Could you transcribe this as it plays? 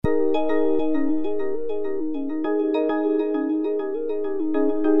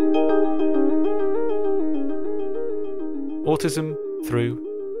Autism Through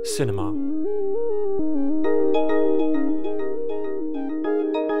Cinema.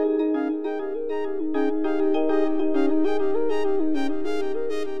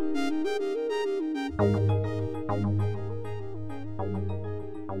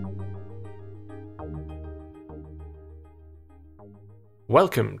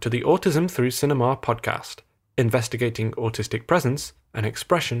 Welcome to the Autism Through Cinema podcast, investigating autistic presence and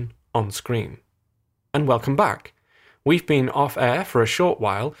expression on screen. And welcome back. We've been off air for a short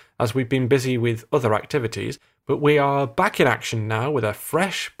while as we've been busy with other activities, but we are back in action now with a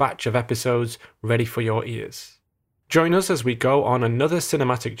fresh batch of episodes ready for your ears. Join us as we go on another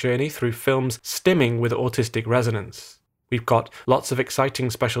cinematic journey through films stimming with autistic resonance. We've got lots of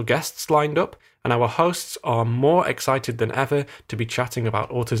exciting special guests lined up, and our hosts are more excited than ever to be chatting about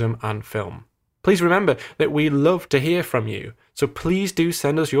autism and film. Please remember that we love to hear from you, so please do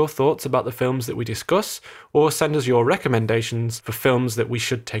send us your thoughts about the films that we discuss, or send us your recommendations for films that we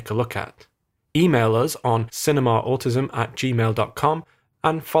should take a look at. Email us on cinemaautism@gmail.com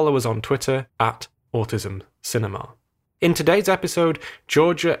and follow us on Twitter @autismcinema. In today's episode,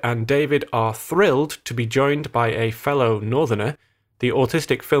 Georgia and David are thrilled to be joined by a fellow Northerner, the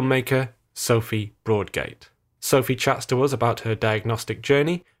autistic filmmaker Sophie Broadgate. Sophie chats to us about her diagnostic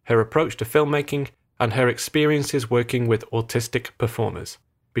journey, her approach to filmmaking, and her experiences working with autistic performers,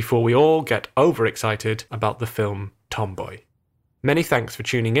 before we all get overexcited about the film Tomboy. Many thanks for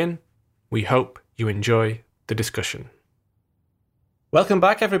tuning in. We hope you enjoy the discussion. Welcome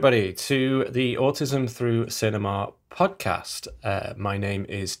back, everybody, to the Autism Through Cinema podcast. My name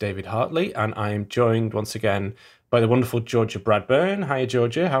is David Hartley, and I am joined once again by the wonderful Georgia Bradburn. Hiya,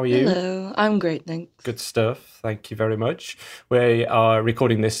 Georgia. How are you? Hello. I'm great, thanks. Good stuff. Thank you very much. We are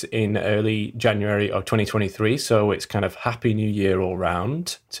recording this in early January of 2023, so it's kind of Happy New Year all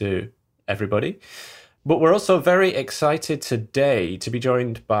round to everybody. But we're also very excited today to be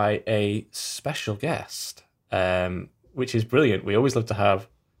joined by a special guest, which is brilliant. We always love to have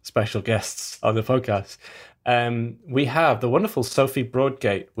special guests on the podcast. We have the wonderful Sophie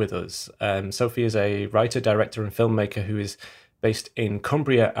Broadgate with us. Sophie is a writer, director, and filmmaker who is based in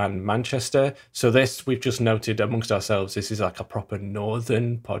Cumbria and Manchester. So this, we've just noted amongst ourselves, this is like a proper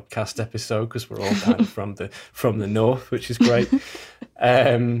northern podcast episode because we're all kind of from the north, which is great.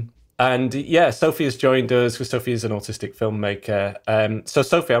 And yeah, Sophie has joined us because Sophie is an autistic filmmaker. So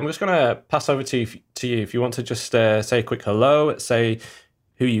Sophie, I'm just going to pass over to you if you want to just say a quick hello, say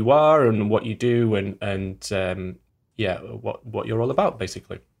who you are and what you do, and what you're all about,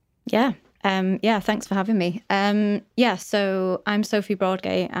 basically. Yeah. Thanks for having me. So I'm Sophie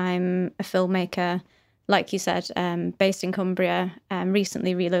Broadgate. I'm a filmmaker, like you said, based in Cumbria,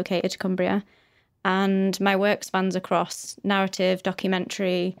 recently relocated to Cumbria. And my work spans across narrative,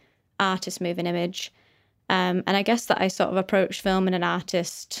 documentary, artist moving image. And I guess that I sort of approach film in an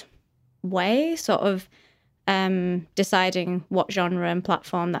artist way, sort of deciding what genre and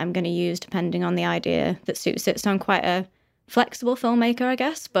platform that I'm going to use depending on the idea that suits it. So I'm quite a flexible filmmaker, I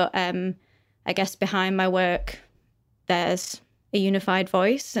guess. But I guess behind my work, there's a unified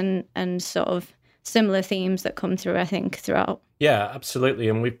voice and sort of similar themes that come through, I think, throughout. Yeah, absolutely.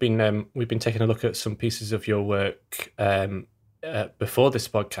 And we've been taking a look at some pieces of your work before this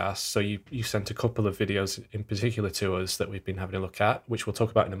podcast. So you sent a couple of videos in particular to us that we've been having a look at, which we'll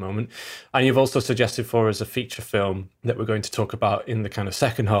talk about in a moment. And you've also suggested for us a feature film that we're going to talk about in the kind of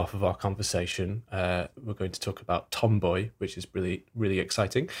second half of our conversation. We're going to talk about Tomboy, which is really, really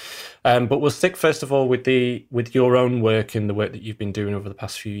exciting. But we'll stick first of all with your own work and the work that you've been doing over the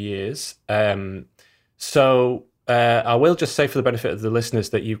past few years. I will just say for the benefit of the listeners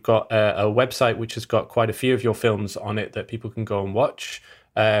that you've got a website which has got quite a few of your films on it that people can go and watch.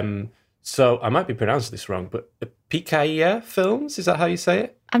 So I might be pronouncing this wrong, but Pikaia Films, is that how you say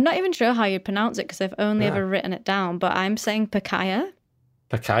it? I'm not even sure how you pronounce it because I've only ever written it down, but I'm saying Pikaia.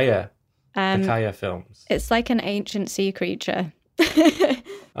 Pikaia Films. It's like an ancient sea creature.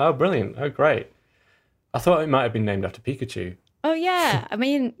 Oh, brilliant. Oh, great. I thought it might have been named after Pikachu. Oh, yeah. I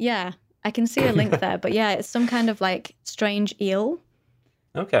mean, yeah. I can see a link there, but yeah, it's some kind of like strange eel.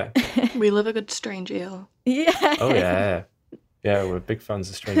 Okay. We love a good strange eel. Yeah. Oh, yeah. Yeah, we're big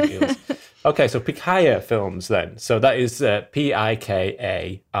fans of strange eels. Okay, so Pikaia Films then. So that is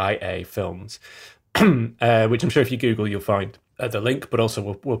Pikaia Films, which I'm sure if you Google, you'll find the link, but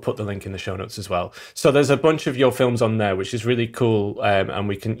also we'll put the link in the show notes as well. So there's a bunch of your films on there, which is really cool, and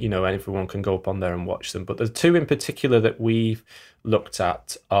we can, and everyone can go up on there and watch them. But the two in particular that we've looked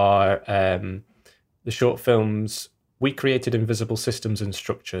at are the short films We Created Invisible Systems and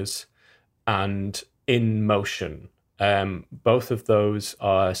Structures and In Motion. Both of those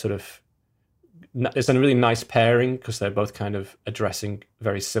are sort of it's a really nice pairing because they're both kind of addressing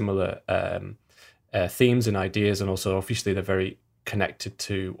very similar themes and ideas, and also obviously they're very connected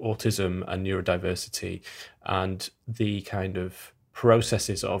to autism and neurodiversity and the kind of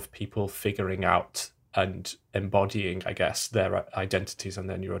processes of people figuring out and embodying, I guess, their identities and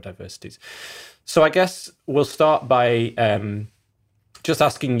their neurodiversities. So I guess we'll start by just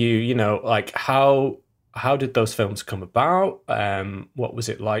asking you, you know, like how did those films come about? What was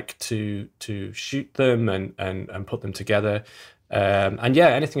it like to shoot them and put them together? And yeah,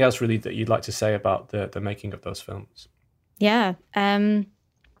 anything else really that you'd like to say about the making of those films? Yeah.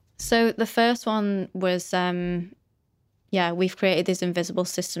 So the first one was, we've created these invisible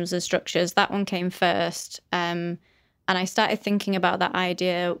systems and structures. That one came first. And I started thinking about that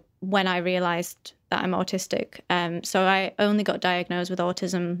idea when I realised that I'm autistic. So I only got diagnosed with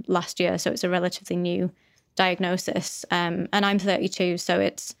autism last year, so it's a relatively new diagnosis. And I'm 32, so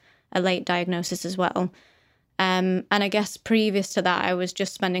it's a late diagnosis as well. And I guess previous to that, I was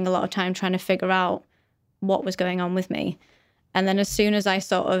just spending a lot of time trying to figure out what was going on with me. And then as soon as I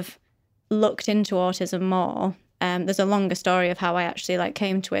sort of looked into autism more, there's a longer story of how I actually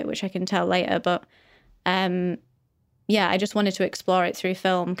came to it, which I can tell later. But I just wanted to explore it through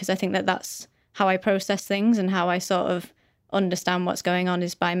film because I think that that's how I process things and how I sort of understand what's going on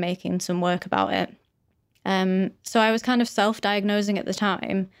is by making some work about it. So I was kind of self-diagnosing at the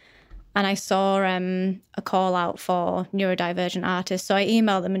time, and I saw a call out for neurodivergent artists. So I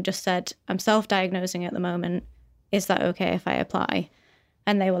emailed them and just said, I'm self-diagnosing at the moment. Is that okay if I apply?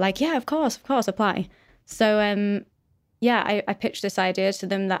 And they were like, yeah, of course, apply. So, I pitched this idea to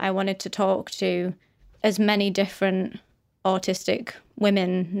them that I wanted to talk to as many different autistic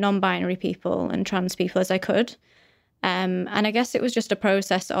women, non-binary people and trans people as I could. And I guess it was just a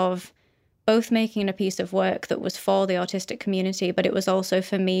process of both making a piece of work that was for the autistic community, but it was also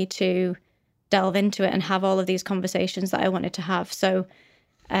for me to delve into it and have all of these conversations that I wanted to have. So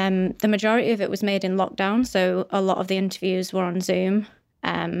the majority of it was made in lockdown, so a lot of the interviews were on Zoom.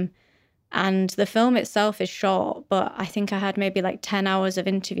 And the film itself is short, but I think I had maybe 10 hours of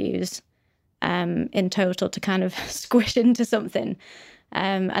interviews in total to kind of squish into something.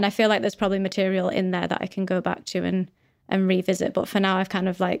 And I feel like there's probably material in there that I can go back to and revisit. But for now, I've kind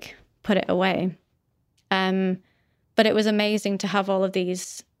of put it away. But it was amazing to have all of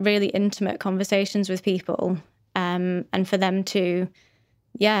these really intimate conversations with people, and for them to,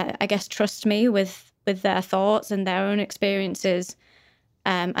 I guess, trust me with their thoughts and their own experiences.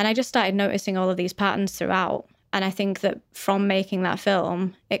 And I just started noticing all of these patterns throughout. And I think that from making that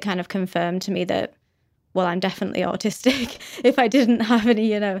film, it kind of confirmed to me that, well, I'm definitely autistic. If I didn't have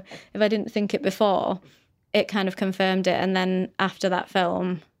any, if I didn't think it before, it kind of confirmed it. And then after that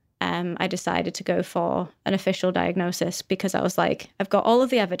film, I decided to go for an official diagnosis because I was like, I've got all of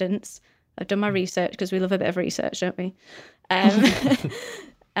the evidence. I've done my research because we love a bit of research, don't we?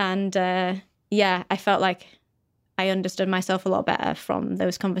 And I felt like I understood myself a lot better from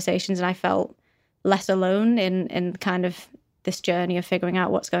those conversations, and I felt less alone in kind of this journey of figuring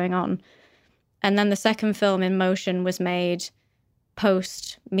out what's going on. And then the second film, In Motion, was made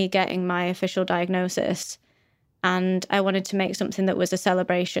post me getting my official diagnosis. And I wanted to make something that was a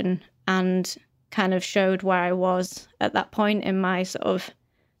celebration and kind of showed where I was at that point in my sort of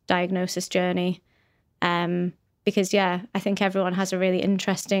diagnosis journey. Because, I think everyone has a really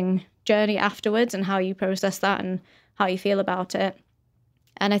interesting journey afterwards and how you process that and how you feel about it.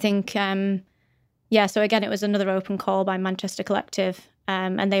 And I think, so again, it was another open call by Manchester Collective,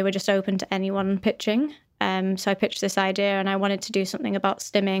 and they were just open to anyone pitching. So I pitched this idea, and I wanted to do something about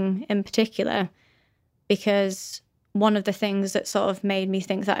stimming in particular, because one of the things that sort of made me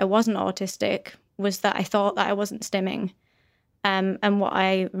think that I wasn't autistic was that I thought that I wasn't stimming. And what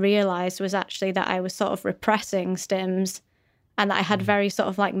I realised was actually that I was sort of repressing stims, and that I had very sort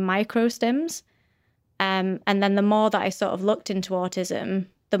of micro stims. And then the more that I sort of looked into autism,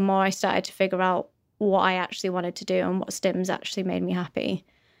 the more I started to figure out what I actually wanted to do and what stims actually made me happy.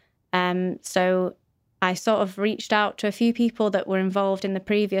 So I sort of reached out to a few people that were involved in the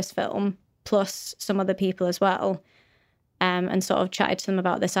previous film, plus some other people as well, and sort of chatted to them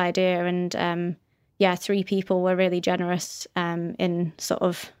about this idea. And 3 people were really generous in sort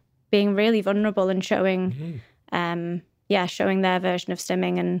of being really vulnerable and showing, showing their version of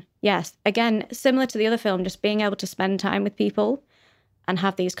stimming. And yes, again, similar to the other film, just being able to spend time with people and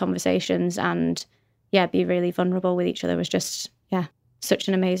have these conversations and be really vulnerable with each other was just such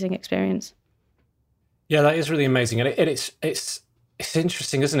an amazing experience. Yeah, that is really amazing, and it's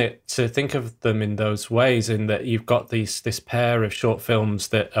interesting, isn't it, to think of them in those ways, in that you've got this pair of short films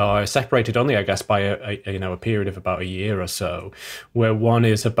that are separated only, I guess, by a period of about a year or so, where one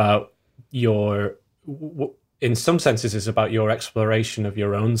is about in some senses, is about your exploration of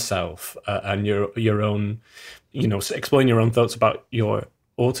your own self, and your own, exploring your own thoughts about your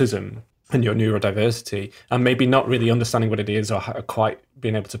autism and your neurodiversity, and maybe not really understanding what it is or quite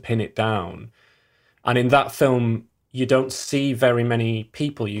being able to pin it down. And in that film, you don't see very many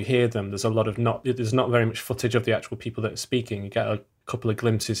people. You hear them. There's not very much footage of the actual people that are speaking. You get a couple of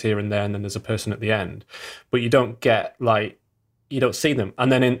glimpses here and there, and then there's a person at the end, but you don't see them.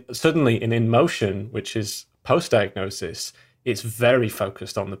 And then suddenly in Motion, which is post-diagnosis, it's very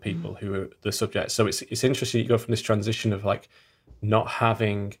focused on the people who are the subjects. So it's interesting. You go from this transition of like not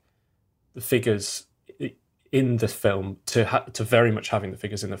having the figures in the film to very much having the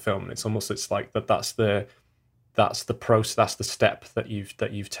figures in the film. And it's like that's the process, that's the step that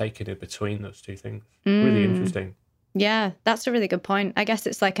you've taken in between those two things. Really interesting. Yeah, that's a really good point. I guess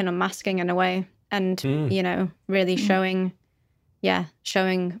it's like an unmasking in a way, and really showing.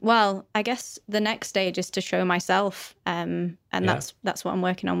 Well, I guess the next stage is to show myself, and that's what I'm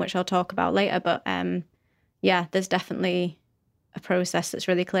working on, which I'll talk about later. But there's definitely a process that's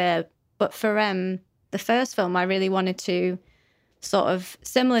really clear. But for the first film, I really wanted to sort of,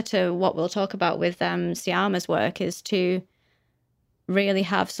 similar to what we'll talk about with Sciamma's work, is to really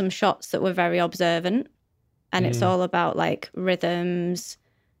have some shots that were very observant, and it's all about like rhythms.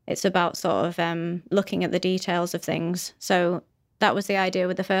 It's about sort of looking at the details of things. So that was the idea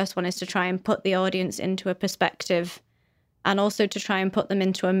with the first one, is to try and put the audience into a perspective, and also to try and put them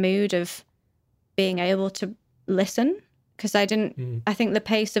into a mood of being able to listen. Because I think the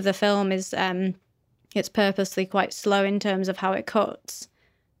pace of the film is, it's purposely quite slow in terms of how it cuts,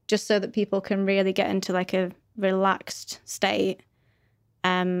 just so that people can really get into like a relaxed state.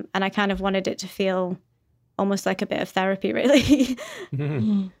 And I kind of wanted it to feel almost like a bit of therapy, really.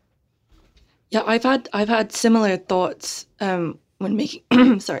 Yeah, I've had similar thoughts when making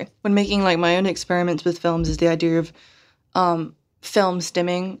when making like my own experiments with films, is the idea of film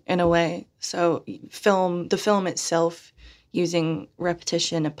stimming in a way. So the film itself using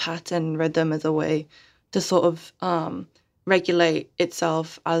repetition, a pattern, rhythm as a way to sort of regulate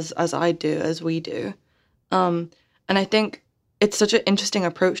itself as we do. And I think it's such an interesting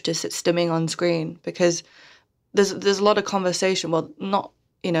approach to stimming on screen, because there's a lot of conversation, well, not,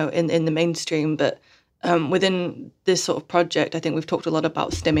 in the mainstream, but within this sort of project, I think we've talked a lot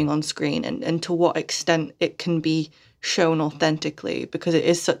about stimming on screen and to what extent it can be shown authentically, because it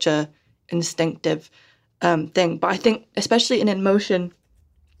is such a instinctive thing. But I think especially in Motion,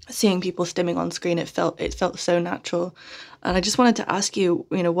 seeing people stimming on screen, it felt so natural. And I just wanted to ask you,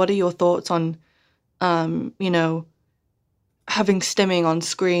 what are your thoughts on having stimming on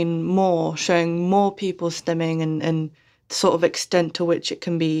screen more, showing more people stimming, and sort of extent to which it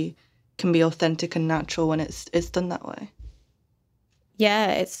can be authentic and natural when it's done that way?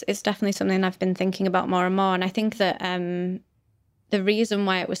 Yeah, it's definitely something I've been thinking about more and more. And I think that the reason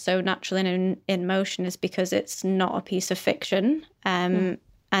why it was so natural in Motion is because it's not a piece of fiction. And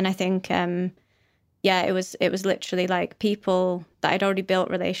I think, it was literally like people that I'd already built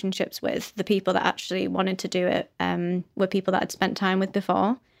relationships with. The people that actually wanted to do it were people that I'd spent time with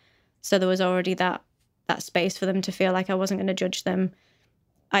before. So there was already that space for them to feel like I wasn't going to judge them.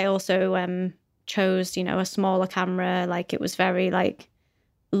 I also chose, a smaller camera. Like it was very like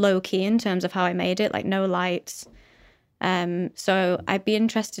low key in terms of how I made it, like no lights. So I'd be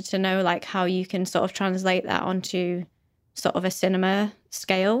interested to know like how you can sort of translate that onto sort of a cinema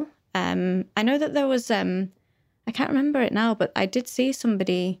scale. I know that there was, I can't remember it now, but I did see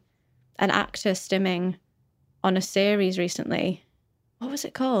an actor stimming on a series recently. What was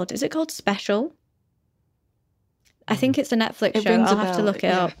it called? Is it called Special? I think it's a Netflix show. I'll have to look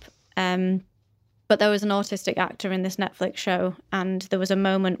it up. But there was an autistic actor in this Netflix show, and there was a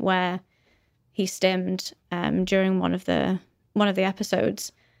moment where he stimmed during one of the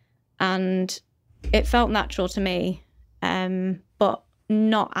episodes, and it felt natural to me, but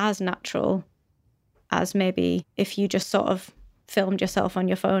not as natural as maybe if you just sort of filmed yourself on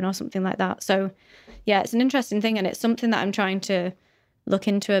your phone or something like that. So yeah, it's an interesting thing, and it's something that I'm trying to look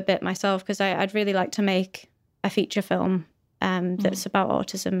into a bit myself, because I'd really like to make a feature film that's about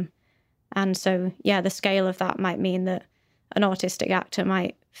autism. And so, yeah, the scale of that might mean that an autistic actor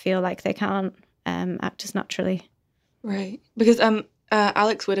might feel like they can't act as naturally. Right. Because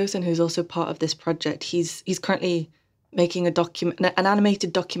Alex Widowson, who's also part of this project, he's currently making an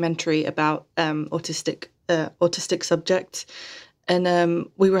animated documentary about autistic subjects. And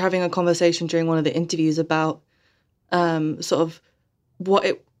we were having a conversation during one of the interviews about sort of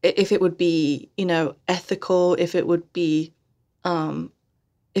if it would be, ethical, if it would be,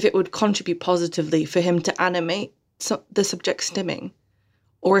 if it would contribute positively for him to animate the subject stimming,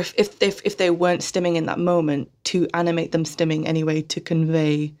 or if they weren't stimming in that moment, to animate them stimming anyway to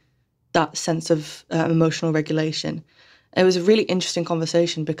convey that sense of emotional regulation. It was a really interesting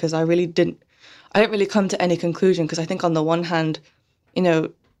conversation because I didn't really come to any conclusion, because I think on the one hand,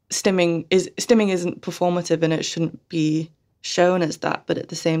 stimming isn't performative and it shouldn't be shown as that, but at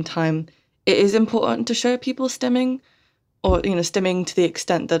the same time, it is important to show people stimming, or stimming to the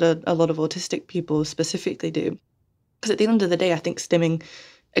extent that a lot of autistic people specifically do. Because at the end of the day, I think stimming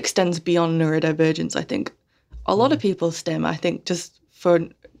extends beyond neurodivergence. I think a lot of people stim. I think just for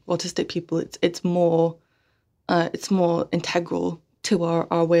autistic people, it's more integral to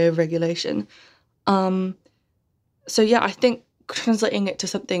our way of regulation. So yeah, I think translating it to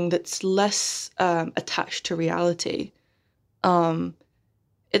something that's less attached to reality,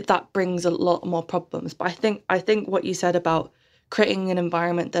 that brings a lot more problems. But I think what you said about creating an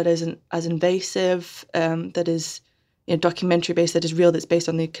environment that isn't as invasive, that is documentary based, that is real, that's based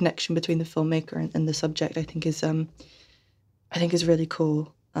on the connection between the filmmaker and the subject, I think is really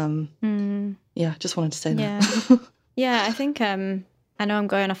cool. Yeah, just wanted to say that. Yeah, I think I know I'm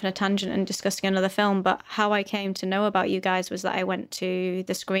going off on a tangent and discussing another film, but how I came to know about you guys was that I went to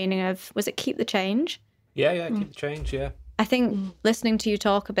the screening of, was it Keep the Change? Yeah, Keep the Change, yeah. I think listening to you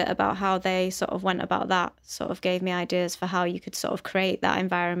talk a bit about how they sort of went about that sort of gave me ideas for how you could sort of create that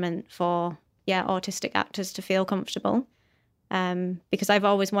environment for, autistic actors to feel comfortable. Because I've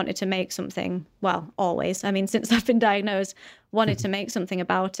always wanted to make something, since I've been diagnosed, wanted to make something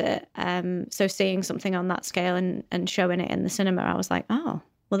about it. So seeing something on that scale and showing it in the cinema, I was like, oh,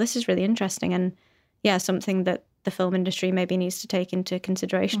 well, this is really interesting. And something that the film industry maybe needs to take into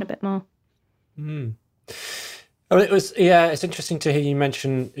consideration a bit more. It's interesting to hear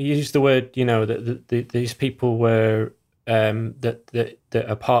you use the word, that these people were, that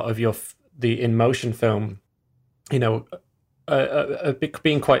are part of the In Motion film, being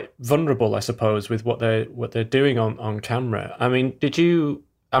quite vulnerable, I suppose, with what they're doing on camera. I mean,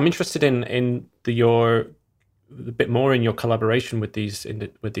 I'm interested in a bit more in your collaboration with these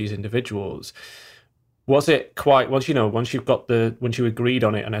individuals. Was it quite, once you agreed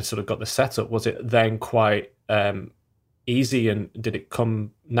on it and had sort of got the setup, was it then quite easy, and did it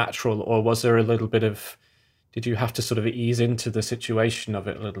come natural, or was there a little bit of, did you have to sort of ease into the situation of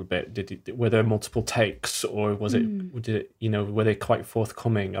it a little bit? Were there multiple takes, or were they quite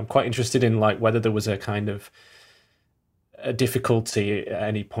forthcoming? I'm quite interested in whether there was a kind of a difficulty at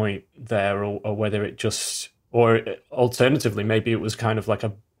any point there, or whether it just, or alternatively, maybe it was kind of like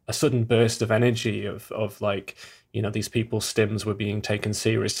a sudden burst of energy of these people's stims were being taken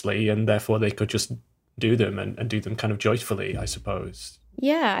seriously, and therefore they could just do them and do them kind of joyfully, I suppose.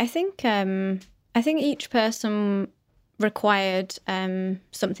 Yeah, I think each person required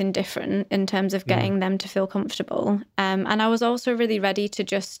something different in terms of getting them to feel comfortable. And I was also really ready to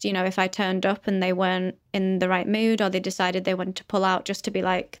just, if I turned up and they weren't in the right mood, or they decided they wanted to pull out, just to be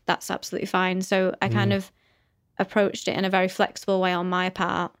like, that's absolutely fine. So I kind of approached it in a very flexible way on my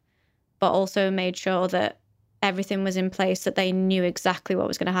part, but also made sure that everything was in place, that they knew exactly what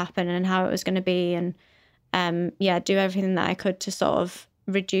was going to happen and how it was going to be. And do everything that I could to sort of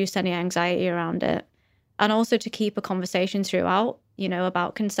reduce any anxiety around it, and also to keep a conversation throughout,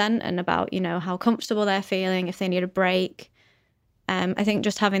 about consent and about, how comfortable they're feeling, if they need a break. I think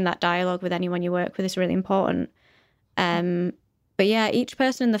just having that dialogue with anyone you work with is really important. But each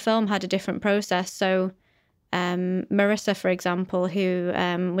person in the film had a different process. So Marissa, for example, who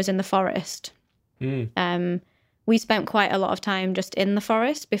was in the forest, we spent quite a lot of time just in the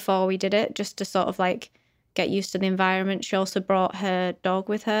forest before we did it, just to sort of get used to the environment. She also brought her dog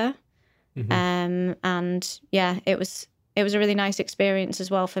with her. And it was a really nice experience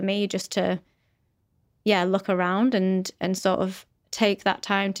as well for me, just to look around and sort of take that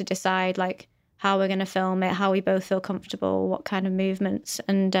time to decide how we're going to film it, how we both feel comfortable, what kind of movements.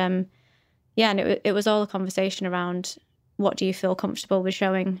 And and it was all a conversation around, what do you feel comfortable with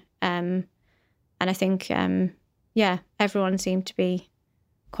showing? And I think everyone seemed to be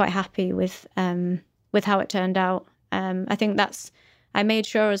quite happy with how it turned out. I think I made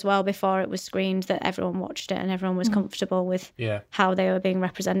sure as well before it was screened that everyone watched it and everyone was comfortable with how they were being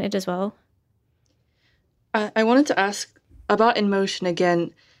represented as well. I wanted to ask about In Motion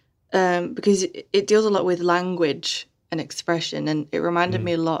again, because it deals a lot with language and expression, and it reminded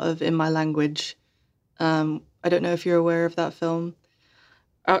me a lot of In My Language. I don't know if you're aware of that film.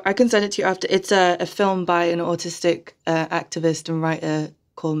 I can send it to you after. It's a film by an autistic activist and writer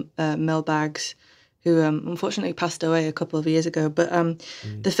called Mel Baggs, who unfortunately passed away a couple of years ago. But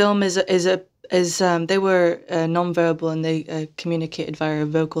the film is they were nonverbal, and they communicated via a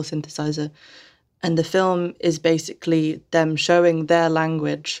vocal synthesizer. And the film is basically them showing their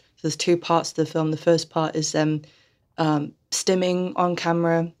language. There's two parts to the film. The first part is them stimming on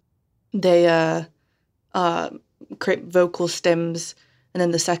camera. They create vocal stims. And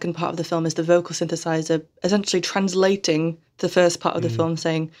then the second part of the film is the vocal synthesizer essentially translating the first part of the film,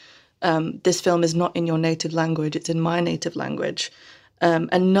 saying, this film is not in your native language, it's in my native language.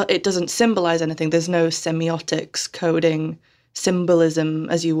 It doesn't symbolize anything. There's no semiotics, coding, symbolism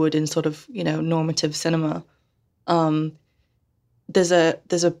as you would in sort of, normative cinema. There's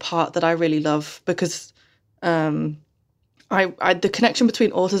a part that I really love because the connection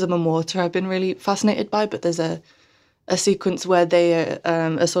between autism and water I've been really fascinated by, but there's a sequence where they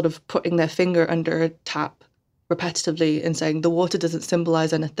are sort of putting their finger under a tap repetitively and saying, the water doesn't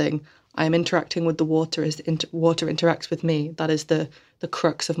symbolize anything. I am interacting with the water as water interacts with me. That is the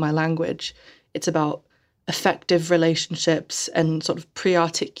crux of my language. It's about effective relationships and sort of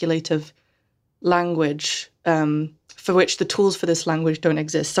pre-articulative language for which the tools for this language don't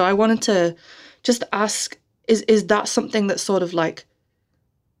exist. So I wanted to just ask, is that something that sort of like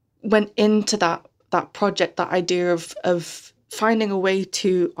went into that project, that idea of finding a way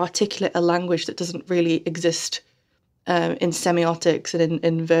to articulate a language that doesn't really exist in semiotics and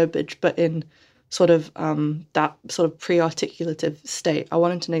in verbiage, but in sort of that sort of pre-articulative state? I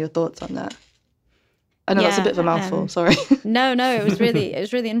wanted to know your thoughts on that. I know that's a bit of a mouthful, sorry. No, it was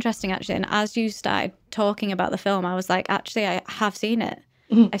really interesting actually. And as you started talking about the film, I was like, actually, I have seen it.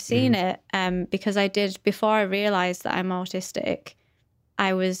 I've seen it because I did, before I realised that I'm autistic,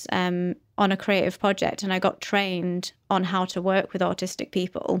 I was on a creative project and I got trained on how to work with autistic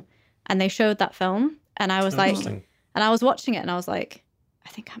people. And they showed that film and I was like, and I was watching it and I was like, I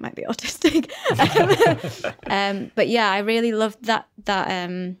think I might be autistic. But yeah, I really loved that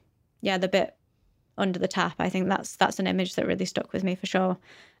the bit under the tap. I think that's an image that really stuck with me for sure.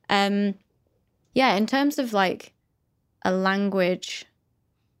 In terms of like a language,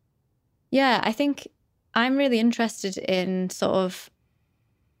 I think I'm really interested in sort of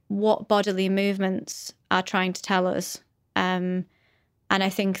what bodily movements are trying to tell us. And I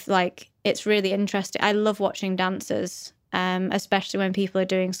think like it's really interesting. I love watching dancers, especially when people are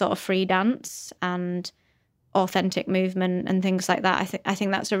doing sort of free dance and authentic movement and things like that. I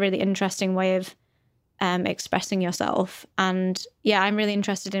think that's a really interesting way of expressing yourself. And I'm really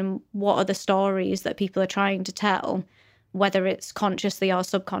interested in what are the stories that people are trying to tell, whether it's consciously or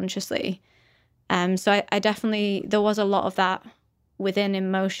subconsciously. So I definitely, there was a lot of that within In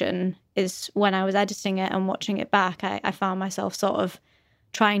Motion. Is when I was editing it and watching it back, I found myself sort of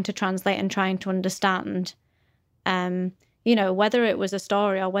trying to translate and trying to understand, whether it was a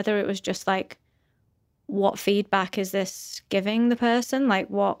story or whether it was just like, what feedback is this giving the person? Like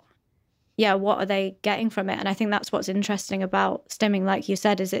what are they getting from it? And I think that's what's interesting about stimming, like you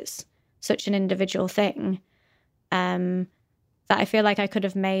said, is it's such an individual thing that I feel like I could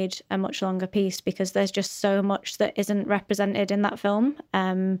have made a much longer piece because there's just so much that isn't represented in that film,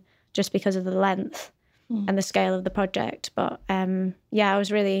 just because of the length and the scale of the project. But I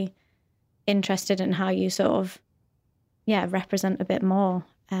was really interested in how you sort of represent a bit more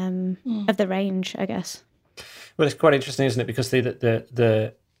of the range, I guess. Well, it's quite interesting, isn't it? Because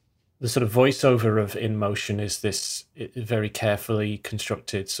the sort of voiceover of In Motion is this very carefully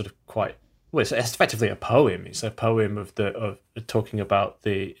constructed sort of quite. Well, it's effectively a poem. It's a poem of talking about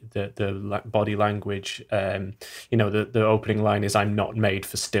the body language. The opening line is "I'm not made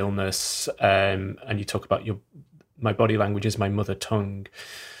for stillness," and you talk about my body language is my mother tongue.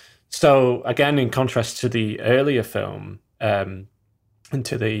 So again, in contrast to the earlier film, and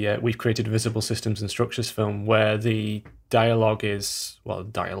to the We've Created Visible Systems and Structures film, where the dialogue is the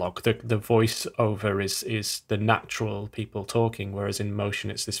voiceover is the natural people talking, whereas In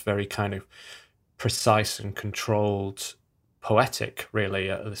Motion it's this very kind of precise and controlled poetic, really,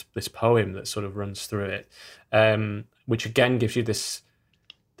 this poem that sort of runs through it, which again gives you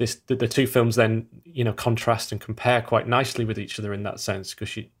the two films then contrast and compare quite nicely with each other in that sense,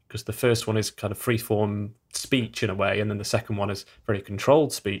 because the first one is kind of free-form speech in a way, and then the second one is very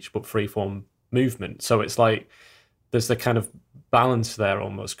controlled speech but free-form movement. So it's like there's the kind of balance there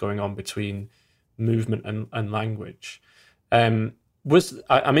almost going on between movement and language. I'm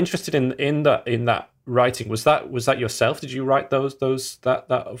interested in that writing. Was that yourself? Did you write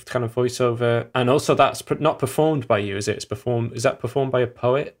that kind of voiceover? And also that's not performed by you, is it? Is that performed by a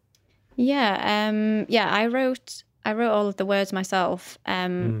poet? I wrote all of the words myself,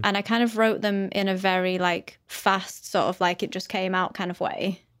 and I kind of wrote them in a very like fast sort of like it just came out kind of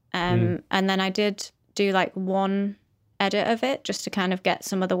way. And then I did do like one edit of it just to kind of get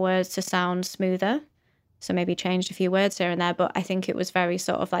some of the words to sound smoother. So maybe changed a few words here and there, but I think it was very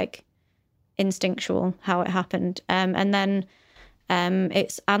sort of like instinctual how it happened. And then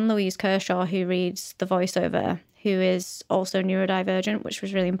it's Anne-Louise Kershaw who reads the voiceover, who is also neurodivergent, which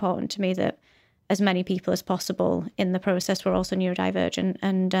was really important to me, that as many people as possible in the process were also neurodivergent.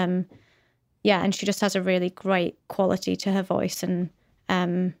 And and she just has a really great quality to her voice. And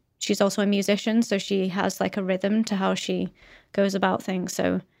she's also a musician, so she has like a rhythm to how she goes about things.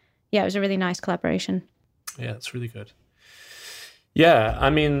 So yeah, it was a really nice collaboration. Yeah, that's really good. Yeah, I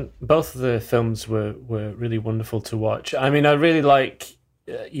mean, both of the films were really wonderful to watch. I mean, I really like,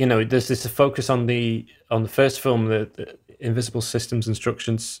 there's this focus on the first film, the Invisible Systems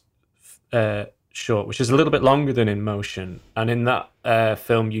Instructions short, which is a little bit longer than In Motion. And in that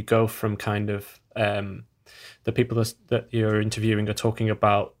film, you go from kind of the people that you're interviewing are talking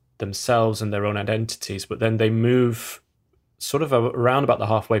about themselves and their own identities, but then they move sort of around about the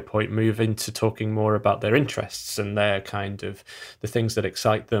halfway point, move into talking more about their interests and their kind of the things that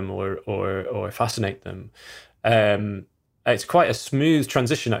excite them or fascinate them. It's quite a smooth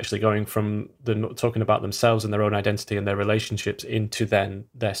transition, actually, going from talking about themselves and their own identity and their relationships into then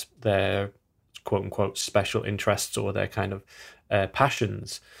their quote unquote special interests or their kind of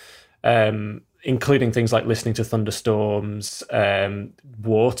passions. Including things like listening to thunderstorms,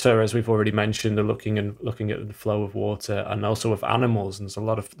 water, as we've already mentioned, they're looking at the flow of water, and also of animals. And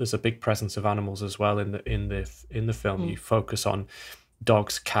there's a big presence of animals as well in the film. You focus on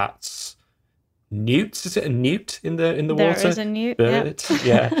dogs, cats, newts. Is it a newt in the water? There is a newt. Bird.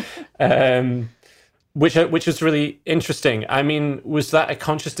 Yeah. Which was really interesting. I mean, was that a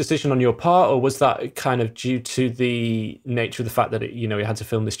conscious decision on your part, or was that kind of due to the nature of the fact that you had to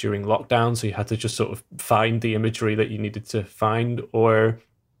film this during lockdown, so you had to just sort of find the imagery that you needed to find, or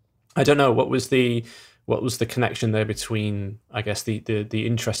I don't know, what was the connection there between, I guess, the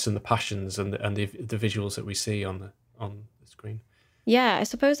interests and the passions and the visuals that we see on the screen? Yeah, I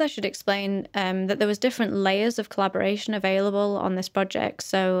suppose I should explain that there was different layers of collaboration available on this project.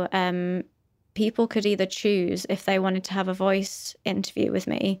 So people could either choose if they wanted to have a voice interview with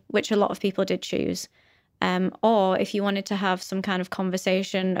me, which a lot of people did choose, or if you wanted to have some kind of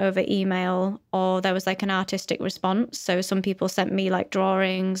conversation over email, or there was like an artistic response. So some people sent me like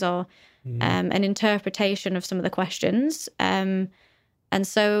drawings or an interpretation of some of the questions. And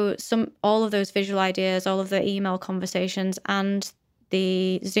so all of those visual ideas, all of the email conversations and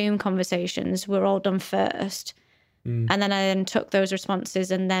the Zoom conversations were all done first. And then I then took those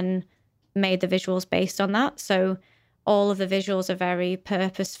responses and then made the visuals based on that. So all of the visuals are very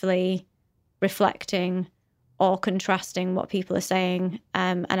purposefully reflecting or contrasting what people are saying.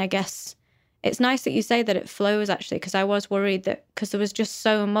 And I guess it's nice that you say that it flows, actually, because I was worried that because there was just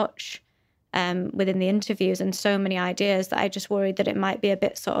so much within the interviews and so many ideas that I just worried that it might be a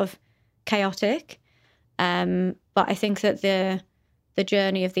bit sort of chaotic. But I think that the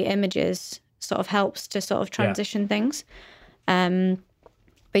journey of the images sort of helps to sort of transition things.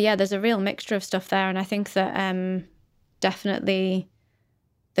 But yeah, there's a real mixture of stuff there. And I think that definitely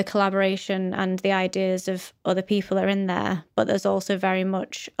the collaboration and the ideas of other people are in there. But there's also very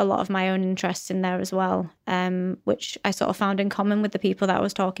much a lot of my own interests in there as well, which I sort of found in common with the people that I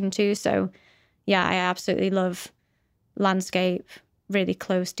was talking to. So yeah, I absolutely love landscape, really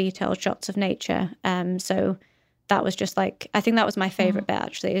close, detailed shots of nature. So that was just like, I think that was my favorite bit,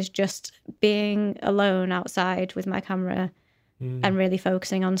 actually, is just being alone outside with my camera and really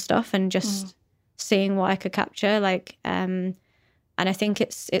focusing on stuff and just seeing what I could capture. Like, and I think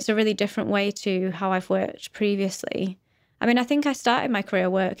it's a really different way to how I've worked previously. I mean, I think I started my career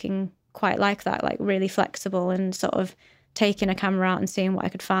working quite like that, like really flexible and sort of taking a camera out and seeing what I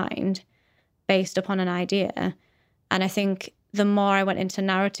could find based upon an idea. And I think the more I went into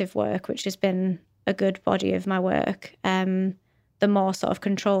narrative work, which has been a good body of my work, the more sort of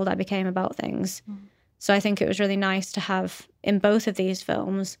controlled I became about things. So I think it was really nice to have in both of these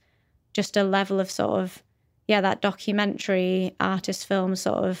films just a level of sort of, that documentary artist film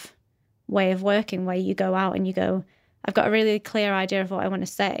sort of way of working where you go out and you go, I've got a really clear idea of what I want to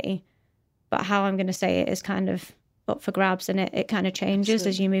say, but how I'm going to say it is kind of up for grabs, and it kind of changes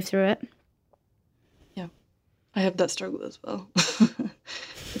as you move through it. Yeah, I have that struggle as well.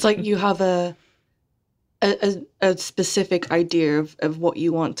 It's like you have a specific idea of what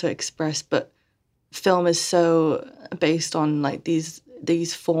you want to express, but film is so based on like these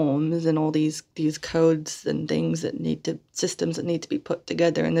forms and all these codes and things systems that need to be put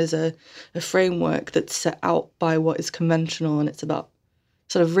together, and there's a framework that's set out by what is conventional, and it's about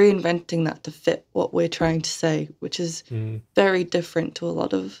sort of reinventing that to fit what we're trying to say, which is very different to a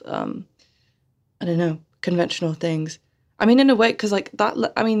lot of I don't know, conventional things. I mean, in a way, because like that,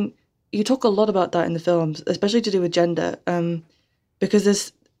 I mean, you talk a lot about that in the films, especially to do with gender,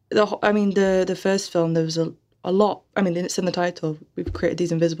 because the first film, there was a lot. I mean, it's in the title. We've created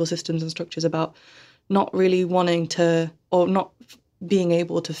these invisible systems and structures about not really wanting to, or not being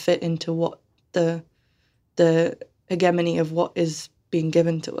able to fit into what the hegemony of what is being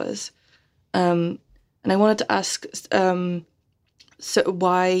given to us. And I wanted to ask, so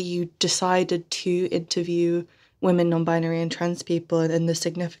why you decided to interview women, non-binary, and trans people, and the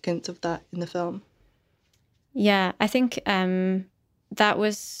significance of that in the film. Yeah, I think that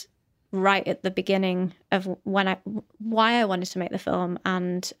was right at the beginning of why I wanted to make the film,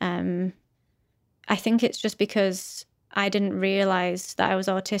 and I think it's just because I didn't realize that I was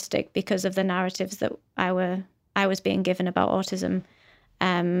autistic because of the narratives that I was being given about autism,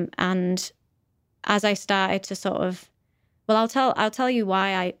 and as I started to sort of, well, I'll tell you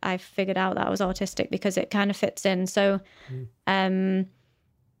why I figured out that I was autistic, because it kind of fits in. So,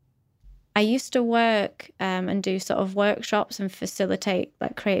 I used to work and do sort of workshops and facilitate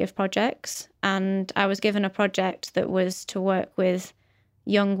like creative projects, and I was given a project that was to work with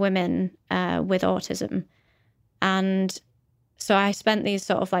young women with autism, and so I spent these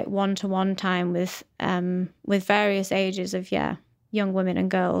sort of like one-to-one time with various ages of young women and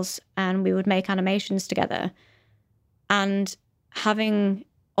girls, and we would make animations together. And having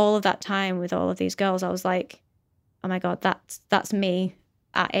all of that time with all of these girls, I was like, oh my God, that's me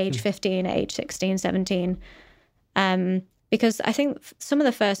at age 15, at age 16, 17. Because I think some of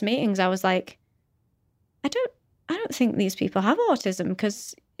the first meetings I was like, I don't think these people have autism,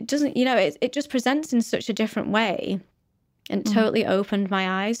 because it doesn't, it just presents in such a different way, and totally opened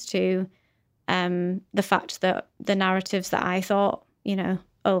my eyes to the fact that the narratives that I thought,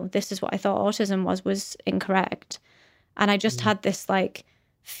 oh, this is what I thought autism was incorrect. And I just had this like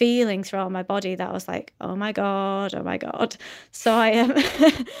feeling throughout my body that I was like, oh my God. So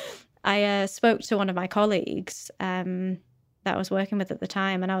I spoke to one of my colleagues that I was working with at the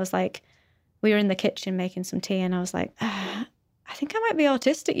time, and I was like, we were in the kitchen making some tea, and I was like, I think I might be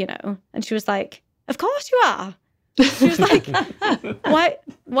autistic, And she was like, of course you are. She was like,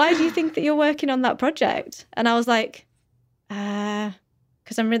 why do you think that you're working on that project? And I was like,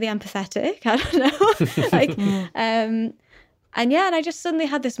 because I'm really empathetic. I don't know. And I just suddenly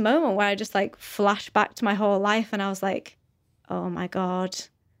had this moment where I just like flashed back to my whole life, and I was like, oh my God.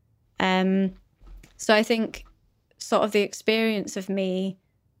 So I think sort of the experience of me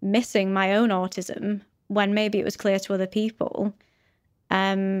missing my own autism when maybe it was clear to other people,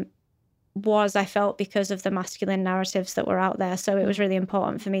 was, I felt, because of the masculine narratives that were out there. So it was really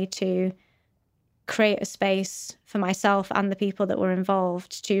important for me to create a space for myself and the people that were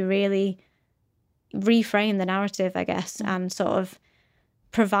involved to really reframe the narrative, I guess, and sort of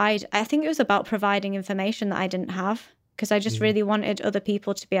provide, I think it was about providing information that I didn't have, because I just really wanted other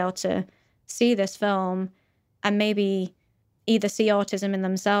people to be able to see this film and maybe either see autism in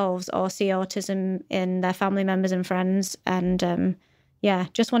themselves or see autism in their family members and friends. And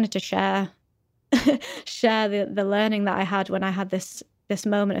just wanted to share the learning that I had when I had this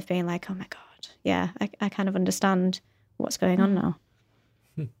moment of being like, oh my God, I kind of understand what's going on now.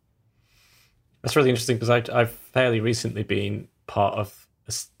 That's really interesting, because I've fairly recently been part of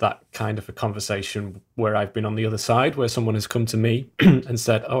that kind of a conversation where I've been on the other side, where someone has come to me and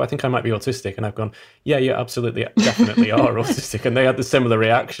said, oh, I think I might be autistic. And I've gone, yeah, absolutely, definitely are autistic. And they had the similar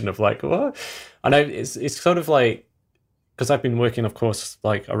reaction of like, what? And it's sort of like, because I've been working, of course,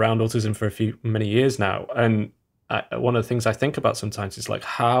 like around autism for many years now. And one of the things I think about sometimes is like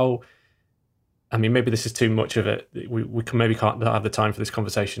how, I mean, maybe this is too much of it. We can't have the time for this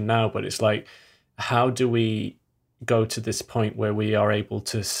conversation now, but it's like, how do we go to this point where we are able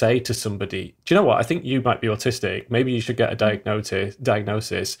to say to somebody, do you know what, I think you might be autistic. Maybe you should get a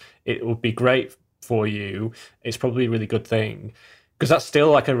diagnosis. It would be great for you. It's probably a really good thing. Because that's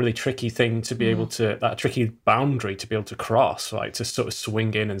still like a really tricky thing to be able to, that tricky boundary to be able to cross, like to sort of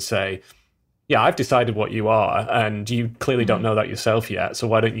swing in and say, yeah, I've decided what you are, and you clearly don't know that yourself yet. So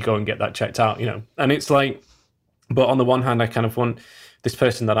why don't you go and get that checked out, And it's like, but on the one hand, I kind of want this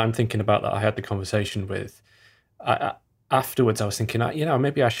person that I'm thinking about that I had the conversation with, afterwards I was thinking,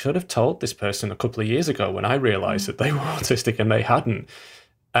 maybe I should have told this person a couple of years ago when I realized that they were autistic and they hadn't.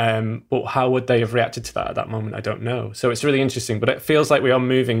 But how would they have reacted to that at that moment? I don't know. So it's really interesting, but it feels like we are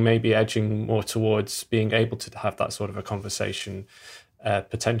moving, maybe edging more towards being able to have that sort of a conversation,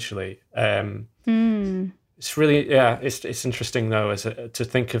 potentially. It's really, it's interesting though, to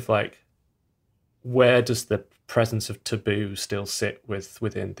think of like, where does the presence of taboo still sit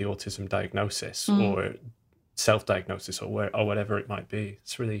within the autism diagnosis or self-diagnosis or whatever it might be?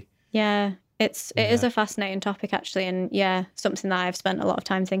 It's really... Yeah. It is a fascinating topic, actually, and something that I've spent a lot of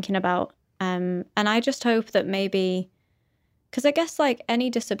time thinking about. And I just hope that maybe because I guess like any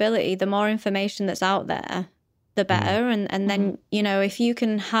disability, the more information that's out there, the better. And then, you know, if you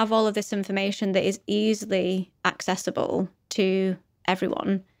can have all of this information that is easily accessible to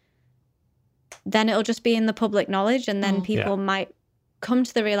everyone, then it'll just be in the public knowledge, and then people might come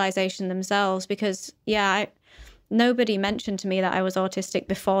to the realization themselves. Because, nobody mentioned to me that I was autistic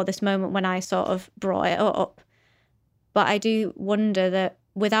before this moment when I sort of brought it up. But I do wonder that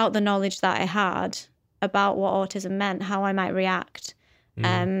without the knowledge that I had about what autism meant, how I might react.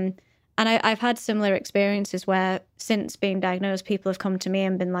 And I've had similar experiences where since being diagnosed, people have come to me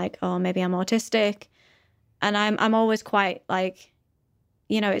and been like, oh, maybe I'm autistic. And I'm always quite like,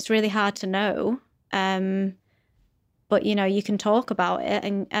 you know, it's really hard to know. But, you know, you can talk about it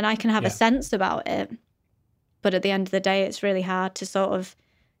and I can have a sense about it. But at the end of the day, it's really hard to sort of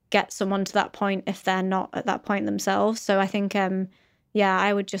get someone to that point if they're not at that point themselves. So I think,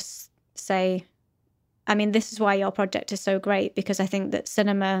 I would just say, I mean, this is why your project is so great, because I think that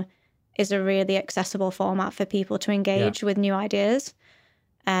cinema is a really accessible format for people to engage with new ideas.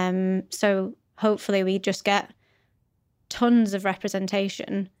 So hopefully we just get tons of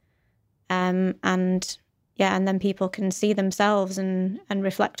representation, and then people can see themselves and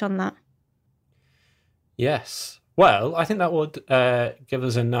reflect on that. Yes. Well, I think that would give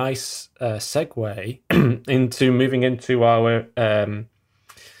us a nice segue into moving into our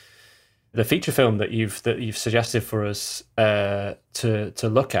the feature film that you've suggested for us to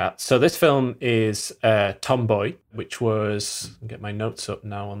look at. So this film is Tomboy, which was, I'll get my notes up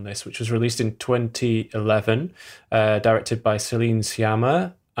now on this, which was released in 2011, directed by Celine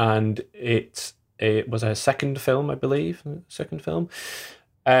Sciamma, and it was her second film, I believe, and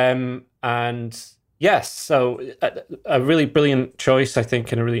yes, so a really brilliant choice, I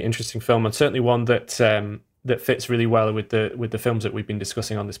think, and a really interesting film, and certainly one that that fits really well with the films that we've been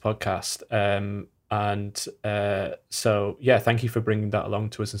discussing on this podcast. So thank you for bringing that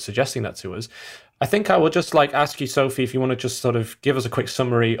along to us and suggesting that to us. I think I will just ask you, Sophie, if you want to just sort of give us a quick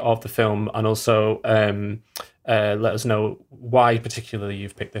summary of the film, and also let us know why particularly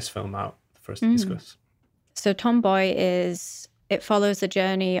you've picked this film out for us to discuss. So Tomboy it follows the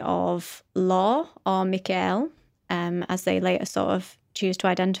journey of Law, or Michael, as they later sort of choose to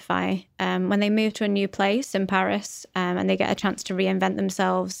identify, when they move to a new place in Paris, and they get a chance to reinvent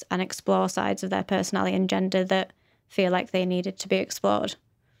themselves and explore sides of their personality and gender that feel like they needed to be explored.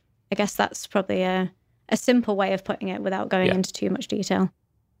 I guess that's probably a simple way of putting it without going into too much detail.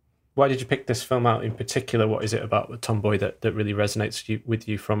 Why did you pick this film out in particular? What is it about Tomboy that really resonates with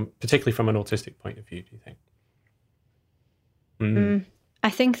you, particularly from an autistic point of view, do you think? I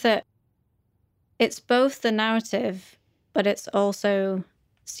think that it's both the narrative, but it's also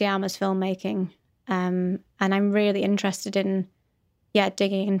Sciamma's filmmaking. And I'm really interested in,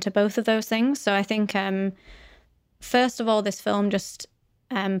 digging into both of those things. So I think, first of all, this film just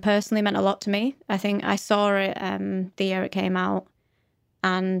personally meant a lot to me. I think I saw it the year it came out,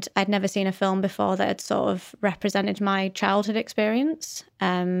 and I'd never seen a film before that had sort of represented my childhood experience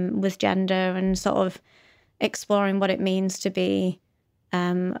with gender and sort of exploring what it means to be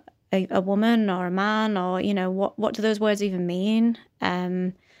a woman or a man, or, you know, what do those words even mean?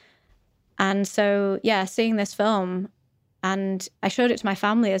 And so, seeing this film, and I showed it to my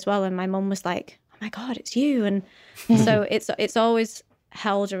family as well, and my mum was like, oh my God, it's you. And so it's always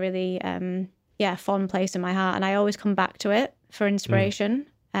held a really, fond place in my heart. And I always come back to it for inspiration,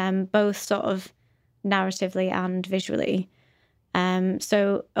 both sort of narratively and visually.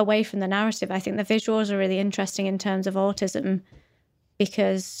 So away from the narrative, I think the visuals are really interesting in terms of autism,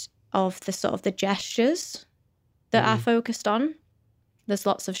 because of the sort of the gestures that are focused on. There's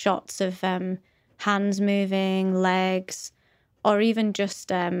lots of shots of hands moving, legs, or even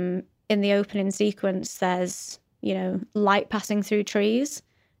just in the opening sequence, there's, you know, light passing through trees,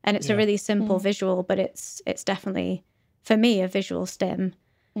 and it's a really simple visual, but it's definitely, for me, a visual stim.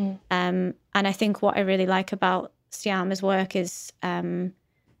 And I think what I really like about Sciamma's work is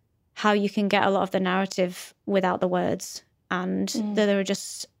how you can get a lot of the narrative without the words, and there are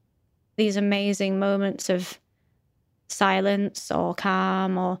just these amazing moments of silence or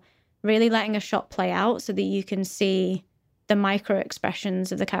calm, or really letting a shot play out so that you can see the micro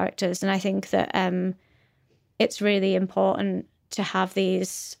expressions of the characters. And I think that it's really important to have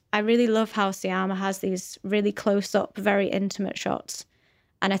these. I really love how Sciamma has these really close up, very intimate shots,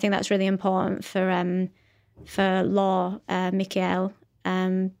 and I think that's really important for Law, Michael,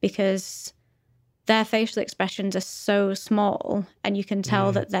 because their facial expressions are so small, and you can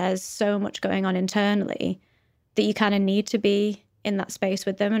tell that there's so much going on internally that you kind of need to be in that space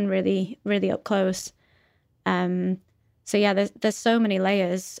with them and really, really up close. So there's so many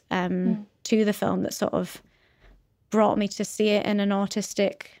layers to the film that sort of brought me to see it in an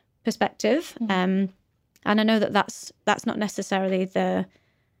autistic perspective. And I know that that's not necessarily the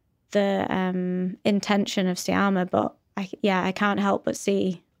intention of Sciamma, but I can't help but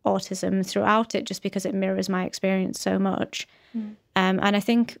see autism throughout it just because it mirrors my experience so much. And I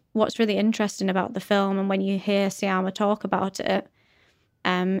think what's really interesting about the film, and when you hear Sciamma talk about it,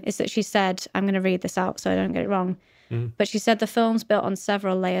 is that she said, I'm going to read this out so I don't get it wrong, but she said the film's built on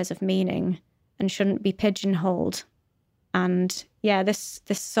several layers of meaning and shouldn't be pigeonholed. And yeah, this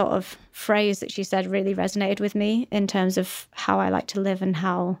sort of phrase that she said really resonated with me in terms of how I like to live and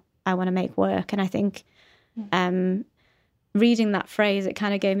how I want to make work. And I think reading that phrase, it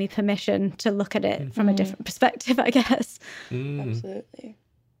kind of gave me permission to look at it from a different perspective, I guess. Absolutely.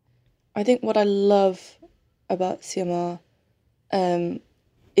 I think what I love about Sciamma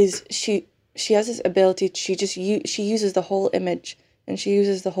is she has this ability. She uses the whole image and she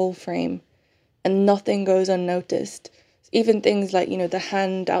uses the whole frame, and nothing goes unnoticed. Even things like, the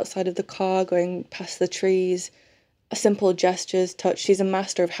hand outside of the car going past the trees, simple gestures, touch. She's a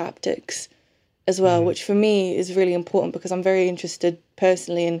master of haptics as well, which for me is really important because I'm very interested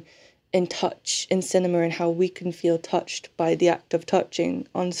personally in touch in cinema and how we can feel touched by the act of touching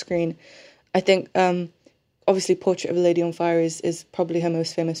on screen. I think obviously Portrait of a Lady on Fire is probably her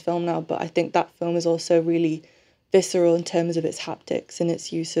most famous film now, but I think that film is also really visceral in terms of its haptics and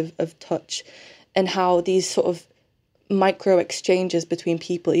its use of touch, and how these sort of micro exchanges between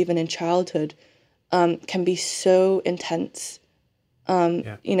people, even in childhood, can be so intense.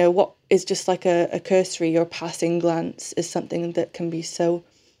 What is just like a cursory or passing glance is something that can be so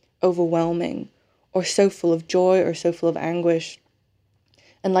overwhelming or so full of joy or so full of anguish.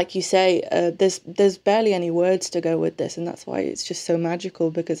 And like you say, there's barely any words to go with this, and that's why it's just so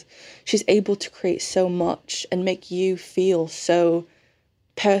magical, because she's able to create so much and make you feel so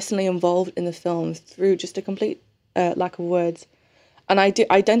personally involved in the film through just a complete lack of words. And I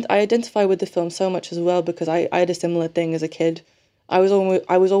identify with the film so much as well because I had a similar thing as a kid. I was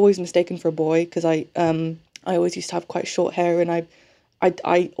always mistaken for a boy because I always used to have quite short hair, and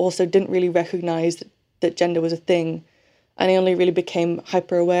I also didn't really recognize that gender was a thing, and I only really became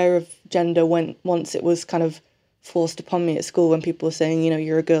hyper aware of gender once it was kind of forced upon me at school, when people were saying,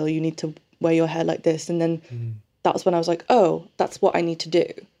 you're a girl, you need to wear your hair like this, and then that was when I was like, oh, that's what I need to do.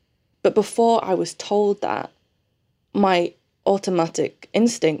 But before I was told that, my automatic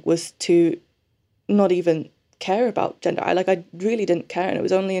instinct was to not even care about gender. I really didn't care, and it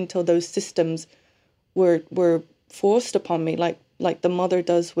was only until those systems were forced upon me, like the mother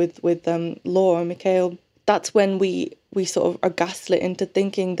does with Law or Mikhail. That's when we sort of are gaslit into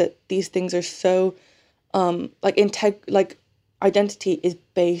thinking that these things are so identity is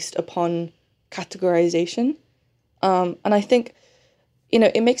based upon categorization, and I think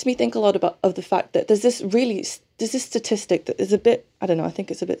it makes me think a lot of the fact that there's this statistic that is a bit, I don't know, I think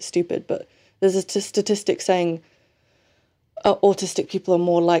it's a bit stupid, but there's a statistic saying autistic people are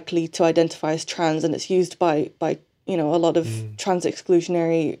more likely to identify as trans, and it's used by a lot of trans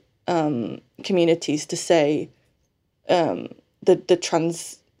exclusionary communities to say the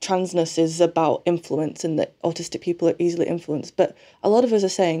transness is about influence and that autistic people are easily influenced. But a lot of us are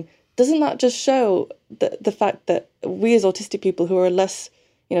saying, doesn't that just show the fact that we as autistic people who are less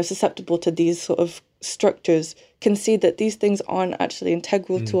susceptible to these sort of structures can see that these things aren't actually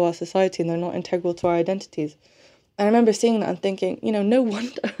integral to our society, and they're not integral to our identities? And I remember seeing that and thinking, no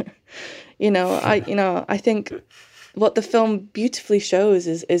wonder. I think what the film beautifully shows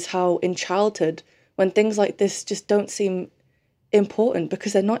is how in childhood, when things like this just don't seem important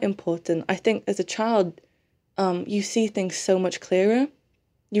because they're not important, I think as a child, you see things so much clearer.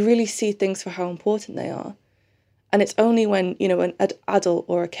 You really see things for how important they are. And it's only when, an adult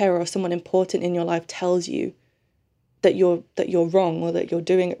or a carer or someone important in your life tells you that you're wrong or that you're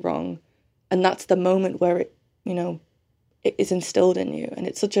doing it wrong, and that's the moment where it is instilled in you. And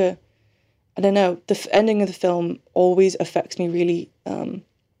it's such a, I don't know, the ending of the film always affects me really,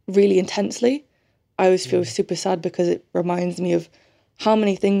 really intensely. I always feel super sad because it reminds me of how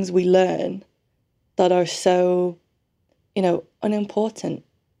many things we learn that are so, unimportant.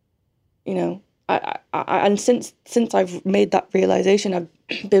 And since I've made that realization, I've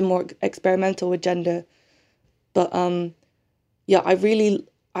been more experimental with gender. But I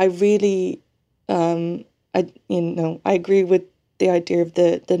agree with the idea of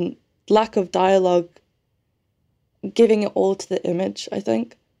the lack of dialogue, giving it all to the image. I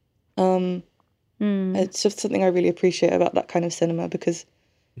think it's just something I really appreciate about that kind of cinema, because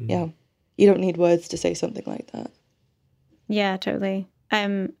you don't need words to say something like that. Yeah, totally.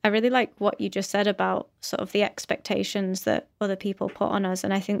 I really like what you just said about sort of the expectations that other people put on us.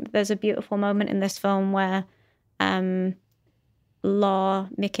 And I think there's a beautiful moment in this film where Law,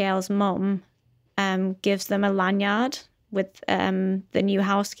 Mikhail's mum, gives them a lanyard with the new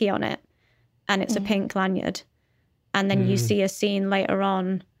house key on it, and it's a pink lanyard. And then you see a scene later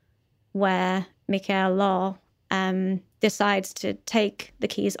on where Mikhail Law decides to take the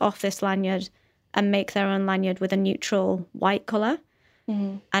keys off this lanyard and make their own lanyard with a neutral white colour.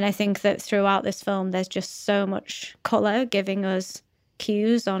 And I think that throughout this film, there's just so much colour giving us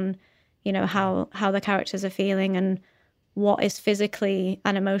cues on, you know, how the characters are feeling and what is physically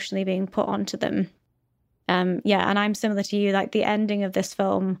and emotionally being put onto them. And I'm similar to you, like the ending of this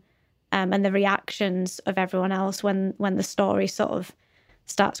film and the reactions of everyone else when the story sort of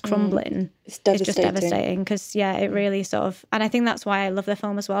starts crumbling. It's just devastating because, it really sort of... And I think that's why I love the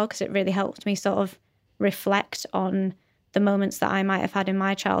film as well, because it really helped me sort of reflect on the moments that I might have had in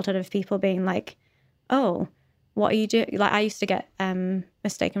my childhood of people being like, oh, what are you doing? Like, I used to get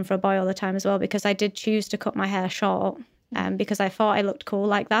mistaken for a boy all the time as well, because I did choose to cut my hair short because I thought I looked cool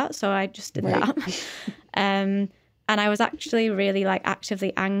like that. So I just did that. And I was actually really like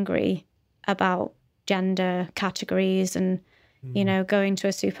actively angry about gender categories and, you know, going to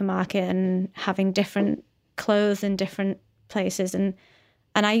a supermarket and having different clothes in different places. And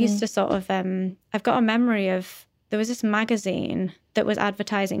I used to sort of, I've got a memory of, there was this magazine that was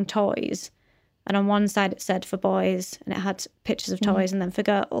advertising toys. And on one side it said for boys and it had pictures of toys and then for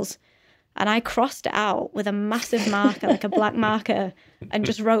girls. And I crossed it out with a massive marker, like a black marker, and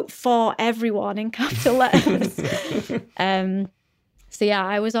just wrote for everyone in capital letters. So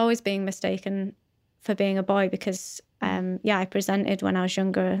I was always being mistaken for being a boy because, I presented when I was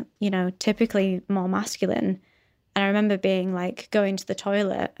younger, you know, typically more masculine. And I remember being like, going to the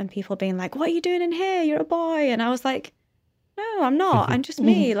toilet and people being like, what are you doing in here? You're a boy. And I was like, no, I'm not. I'm just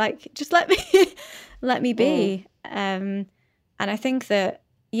me. Like, just let me be. And I think that,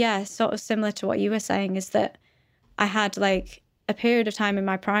 sort of similar to what you were saying is that I had like a period of time in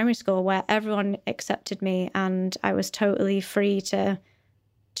my primary school where everyone accepted me and I was totally free to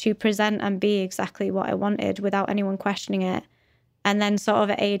present and be exactly what I wanted without anyone questioning it. And then sort of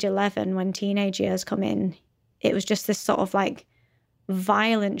at age 11, when teenage years come in, it was just this sort of like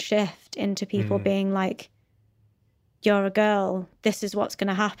violent shift into people being like, you're a girl, this is what's going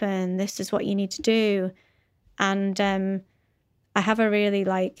to happen, this is what you need to do. And I have a really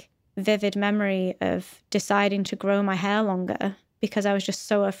like vivid memory of deciding to grow my hair longer because I was just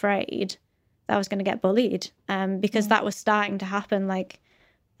so afraid that I was going to get bullied, because that was starting to happen. Like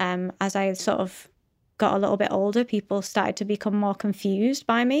as I sort of got a little bit older, people started to become more confused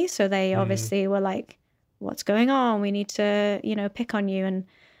by me. So they obviously were like, what's going on? We need to, you know, pick on you.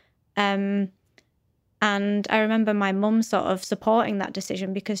 And I remember my mum sort of supporting that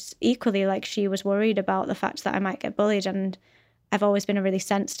decision because equally, like, she was worried about the fact that I might get bullied. And I've always been a really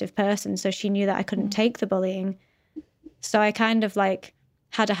sensitive person, so she knew that I couldn't take the bullying. So I kind of like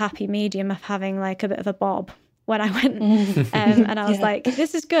had a happy medium of having like a bit of a bob when I went. And I was like,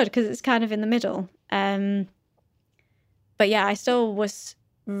 this is good because it's kind of in the middle. But I still was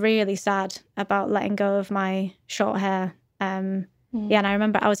really sad about letting go of my short hair. And I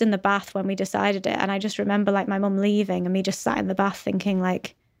remember I was in the bath when we decided it, and I just remember like my mum leaving and me just sat in the bath thinking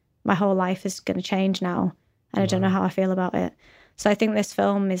like my whole life is going to change now and I don't know how I feel about it. So I think this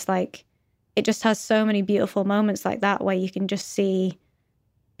film is like, it just has so many beautiful moments like that where you can just see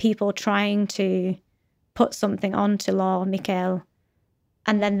people trying to put something onto Law, Mikhail,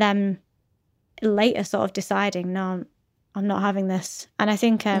 and then them later sort of deciding, no, I'm not having this. And I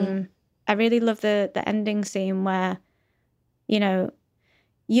think I really love the ending scene where, you know,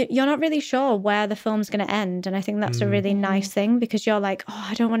 you're not really sure where the film's going to end. And I think that's a really nice thing because you're like, oh,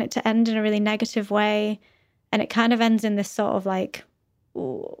 I don't want it to end in a really negative way. And it kind of ends in this sort of like,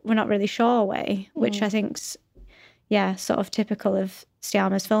 ooh, we're not really sure way, which I think's, sort of typical of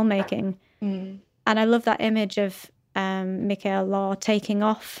Sciamma's filmmaking. And I love that image of Mikhail Law taking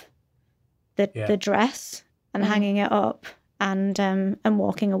off the dress and hanging it up and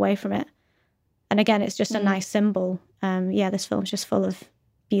walking away from it. And again, it's just a nice symbol. This film's just full of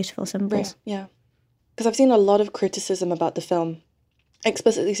beautiful symbols. Yeah. Because I've seen a lot of criticism about the film,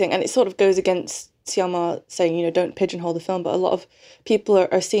 explicitly saying, and it sort of goes against Sciamma saying, you know, don't pigeonhole the film, but a lot of people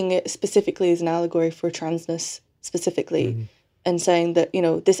are seeing it specifically as an allegory for transness specifically, and saying that, you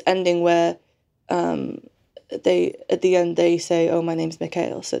know, this ending where they, at the end, they say, oh, my name's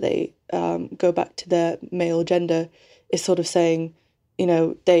Mikhail, so they go back to their male gender, is sort of saying, you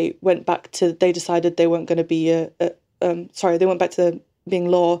know, they decided they weren't going to be they went back to being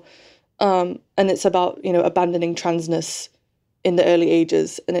Law, and it's about, you know, abandoning transness in the early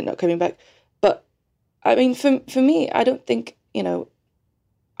ages and it not coming back. But I mean, for me, I don't think, you know,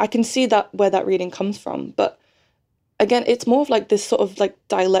 I can see that where that reading comes from, but again, it's more of like this sort of like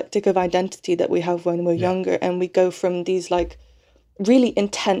dialectic of identity that we have when we're younger, and we go from these like really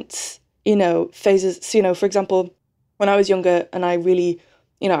intense, phases. So, for example, when I was younger and I really,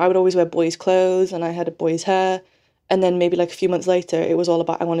 I would always wear boys' clothes and I had a boy's hair. And then maybe like a few months later, it was all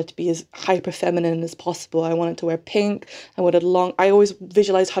about I wanted to be as hyper feminine as possible. I wanted to wear pink. I always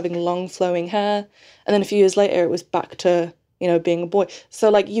visualized having long flowing hair. And then a few years later, it was back to, being a boy. So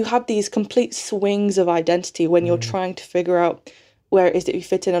like you have these complete swings of identity when you're trying to figure out where it is that you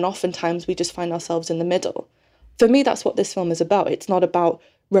fit in. And oftentimes we just find ourselves in the middle. For me, that's what this film is about. It's not about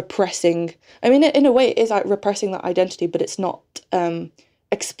repressing. I mean, in a way, it is like repressing that identity, but it's not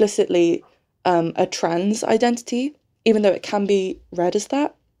explicitly a trans identity, even though it can be read as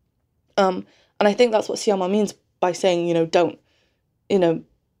that. And I think that's what Sciamma means by saying, don't,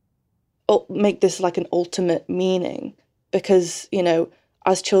 make this like an ultimate meaning, because,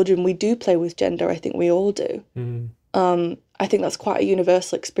 as children, we do play with gender. I think we all do. I think that's quite a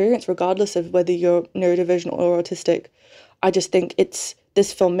universal experience, regardless of whether you're neurodivergent or autistic. I just think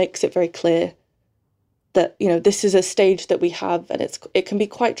this film makes it very clear that, this is a stage that we have, and it can be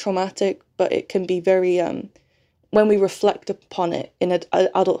quite traumatic, but it can be very, when we reflect upon it in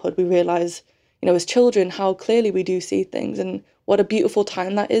adulthood, we realise, as children, how clearly we do see things, and what a beautiful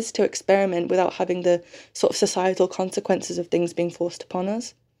time that is to experiment without having the sort of societal consequences of things being forced upon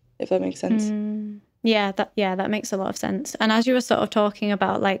us, if that makes sense. Yeah, that makes a lot of sense. And as you were sort of talking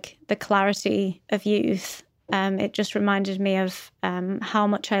about like the clarity of youth, it just reminded me of how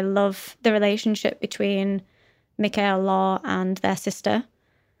much I love the relationship between Michael Law and their sister.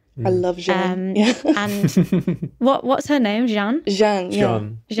 I love Jeanne. And what's her name? Jeanne? Jeanne,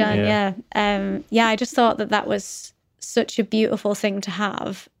 yeah. I just thought that was such a beautiful thing to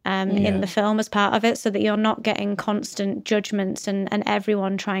have in the film as part of it, so that you're not getting constant judgments and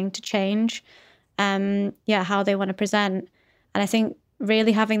everyone trying to change how they want to present. And I think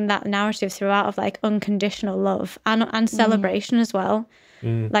really having that narrative throughout of like unconditional love and celebration as well.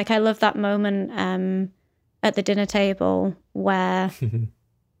 Like I love that moment at the dinner table where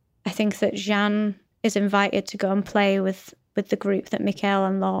I think that Jeanne is invited to go and play with the group that Michael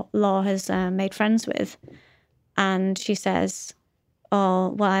and Law has made friends with. And she says, oh,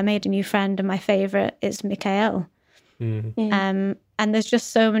 well, I made a new friend and my favourite is Michael. And there's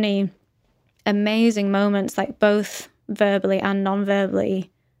just so many amazing moments, like both verbally and non-verbally,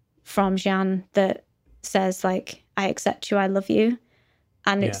 from Jeanne that says like, I accept you, I love you.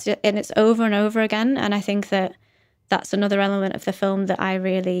 And it's over and over again. And I think that that's another element of the film that I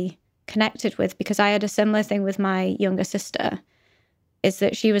really connected with, because I had a similar thing with my younger sister, is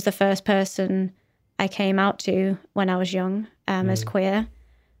that she was the first person I came out to when I was young as queer.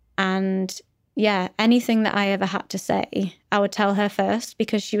 And anything that I ever had to say, I would tell her first,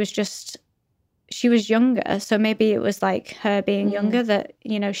 because she was younger. So maybe it was like her being younger that,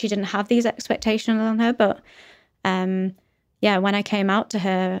 she didn't have these expectations on her. But when I came out to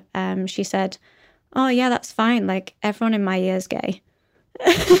her, she said, oh yeah, that's fine. Like everyone in my year's gay.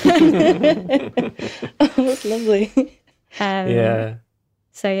 Oh, that's lovely.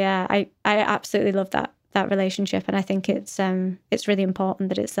 So I absolutely love that relationship, and I think it's really important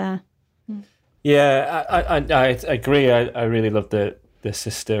that it's there. Yeah, I agree. I really love the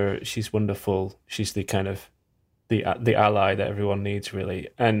sister. She's wonderful. She's the kind of the ally that everyone needs, really.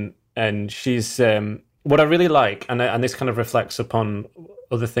 And she's what I really like, and this kind of reflects upon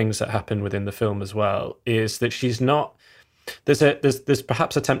other things that happen within the film as well, is that she's not. There's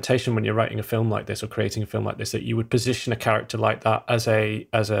perhaps a temptation when you're writing a film like this or creating a film like this that you would position a character like that as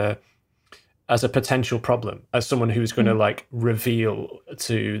a potential problem, as someone who's going to like reveal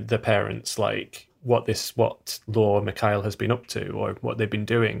to the parents like what Law and Mikhail has been up to or what they've been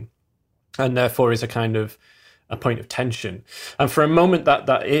doing, and therefore is a kind of a point of tension. And for a moment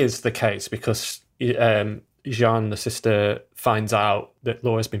that is the case, because Jeanne, the sister, finds out that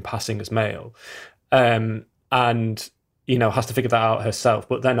Law has been passing as male, and has to figure that out herself.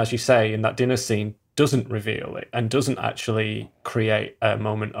 But then, as you say, in that dinner scene, doesn't reveal it and doesn't actually create a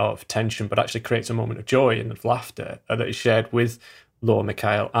moment of tension, but actually creates a moment of joy and of laughter that is shared with Law,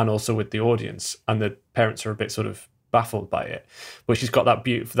 Mikhail, and also with the audience. And the parents are a bit sort of baffled by it. But she's got that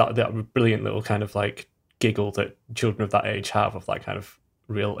beautiful, that brilliant little kind of like giggle that children of that age have, of that kind of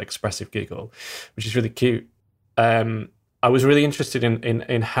real expressive giggle, which is really cute. I was really interested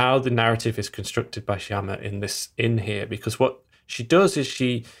in how the narrative is constructed by Sciamma in here, because what she does is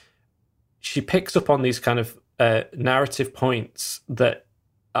she picks up on these kind of narrative points that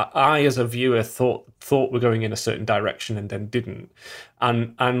I, as a viewer, thought were going in a certain direction and then didn't.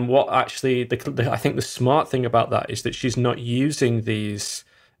 And what actually, I think the smart thing about that is that she's not using these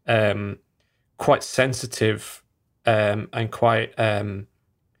quite sensitive and quite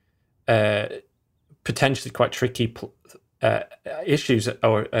potentially quite tricky issues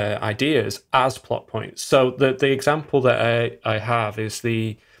or ideas as plot points. So the example that I have is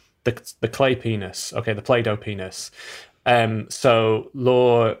the clay penis, the Play-Doh penis. So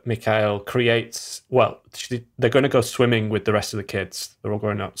Laura Mikhail creates, they're going to go swimming with the rest of the kids. They're all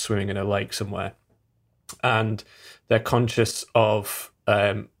going out swimming in a lake somewhere, and they're conscious of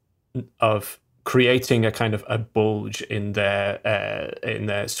creating a kind of a bulge in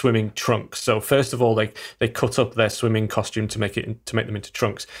their swimming trunks. So first of all, they cut up their swimming costume to make them into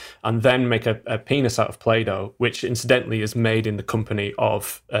trunks, and then make a penis out of Play-Doh, which incidentally is made in the company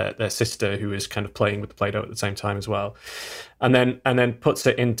of their sister, who is kind of playing with the Play-Doh at the same time as well, and then puts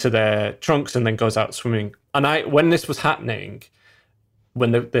it into their trunks and then goes out swimming. And when this was happening,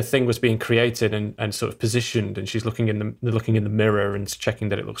 when the thing was being created and sort of positioned, and she's looking in the mirror and checking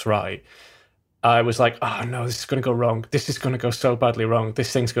that it looks right, I was like, oh no, this is going to go wrong. This is going to go so badly wrong.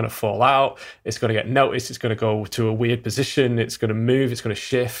 This thing's going to fall out. It's going to get noticed. It's going to go to a weird position. It's going to move. It's going to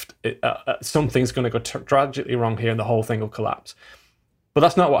shift. Something's going to go tragically wrong here, and the whole thing will collapse. But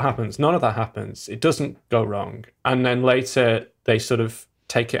that's not what happens. None of that happens. It doesn't go wrong. And then later they sort of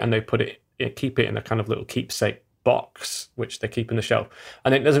take it and they keep it in a kind of little keepsake box, which they keep in the shelf.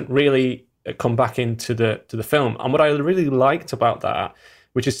 And it doesn't really come back into the film. And what I really liked about that,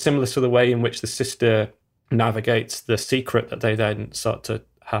 which is similar to the way in which the sister navigates the secret that they then start to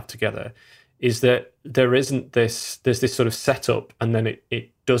have together, is that there's this sort of setup, and then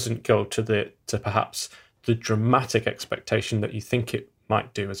it doesn't go to perhaps the dramatic expectation that you think it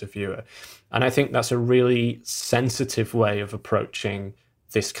might do as a viewer. And I think that's a really sensitive way of approaching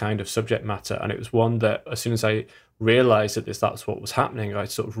this kind of subject matter. And it was one that, as soon as I realized that that's what was happening, I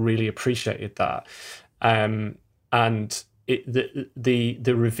sort of really appreciated that. And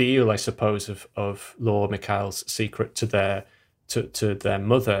the reveal, I suppose, of Laura Mikhail's secret to their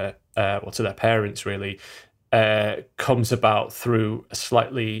mother, or to their parents, really, comes about through a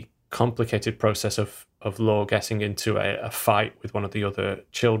slightly complicated process of Laura getting into a fight with one of the other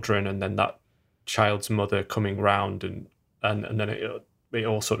children, and then that child's mother coming round, and then it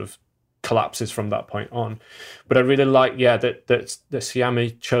all sort of collapses from that point on. But I really like, that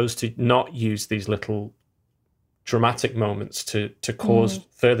Sciamma chose to not use these little dramatic moments to cause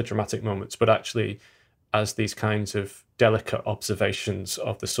further dramatic moments, but actually as these kinds of delicate observations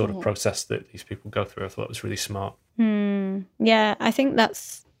of the sort of process that these people go through. I thought it was really smart. Yeah, I think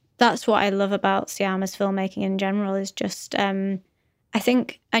that's what I love about Sciamma's filmmaking in general, is just I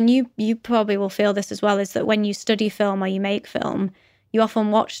think, and you probably will feel this as well, is that when you study film or you make film, you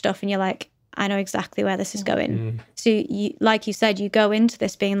often watch stuff and you're like, I know exactly where this is going. So you, like you said, you go into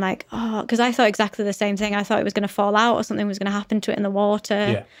this being like, oh, because I thought exactly the same thing. I thought it was going to fall out or something was going to happen to it in the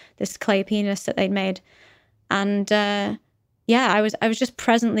water, this clay penis that they'd made. And I was just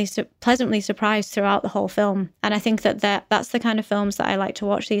pleasantly surprised throughout the whole film. And I think that's the kind of films that I like to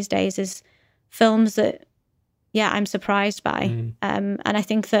watch these days, is films that, I'm surprised by. And I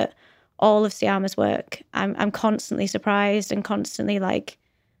think that all of Sciamma's work, I'm constantly surprised and constantly like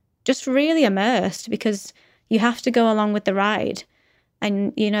just really immersed, because you have to go along with the ride.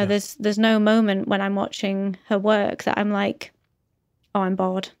 And, there's no moment when I'm watching her work that I'm like, oh, I'm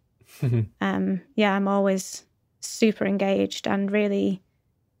bored. I'm always super engaged and really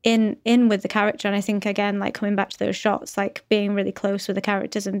in with the character. And I think, again, like coming back to those shots, like being really close with the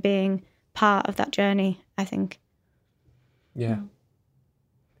characters and being part of that journey, I think. Yeah.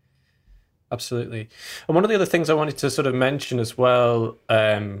 Absolutely. And one of the other things I wanted to sort of mention as well,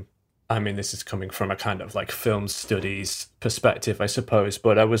 this is coming from a kind of like film studies perspective, I suppose,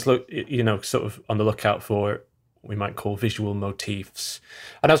 but I was sort of on the lookout for what we might call visual motifs.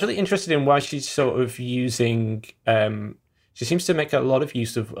 And I was really interested in why she's sort of using, she seems to make a lot of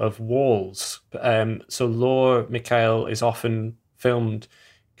use of walls. So Laura Mikhail is often filmed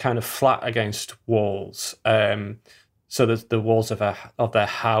kind of flat against walls. So there's the walls of their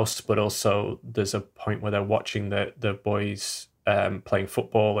house, but also there's a point where they're watching the boys playing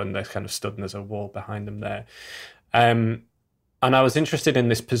football, and they're kind of stood, and there's a wall behind them there. And I was interested in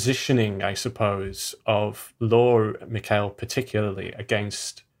this positioning, I suppose, of Laura Mikhail particularly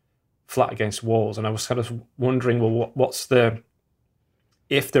flat against walls. And I was kind of wondering, well,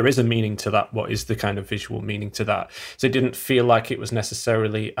 if there is a meaning to that, what is the kind of visual meaning to that? So it didn't feel like it was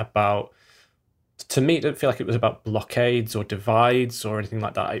necessarily about, to me, it didn't feel like it was about blockades or divides or anything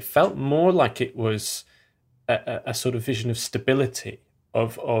like that. It felt more like it was a sort of vision of stability,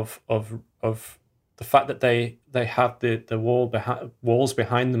 of the fact that they have the walls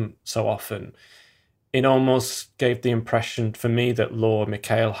behind them so often. It almost gave the impression for me that Laura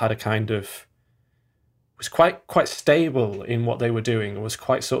Mikhail had a kind of, was quite stable in what they were doing, and was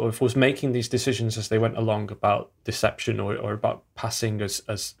quite sort of was making these decisions as they went along about deception or about passing as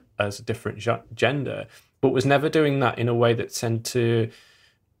a different gender, but was never doing that in a way that tended to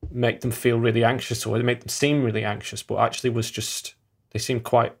make them feel really anxious or make them seem really anxious, but actually was just, they seemed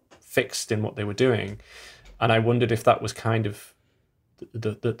quite fixed in what they were doing. And I wondered if that was kind of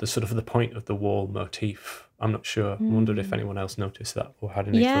the sort of the point of the wall motif. I'm not sure. I wondered if anyone else noticed that or had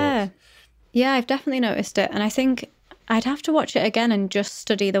any thoughts. Yeah, I've definitely noticed it. And I think I'd have to watch it again and just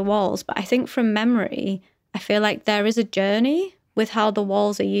study the walls. But I think from memory, I feel like there is a journey with how the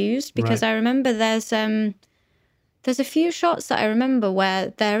walls are used, because I remember there's a few shots that I remember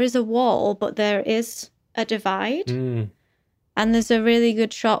where there is a wall, but there is a divide. And there's a really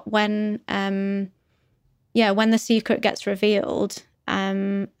good shot when the secret gets revealed,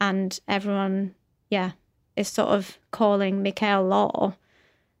 and everyone, is sort of calling Mikhail Law.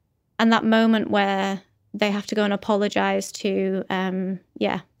 And that moment where they have to go and apologise to,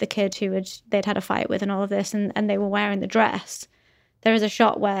 the kid who they'd had a fight with and all of this, and they were wearing the dress. There is a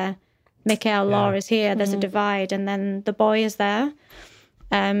shot where Mikhail Law is here, there's a divide, and then the boy is there.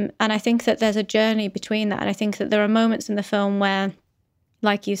 And I think that there's a journey between that. And I think that there are moments in the film where,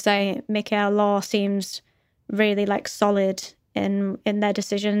 like you say, Mikhail Law seems really like solid in their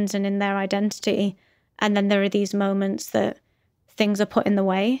decisions and in their identity. And then there are these moments that things are put in the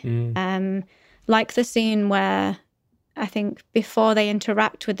way. Like the scene where I think before they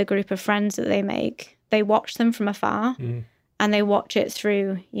interact with the group of friends that they make, they watch them from afar. And they watch it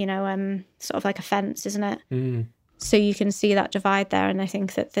through, sort of like a fence, isn't it? So you can see that divide there. And I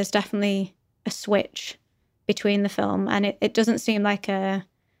think that there's definitely a switch between the film. And it doesn't seem like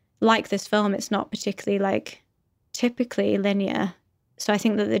this film, it's not particularly like typically linear. So I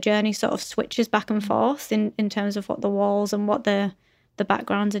think that the journey sort of switches back and forth in terms of what the walls and what the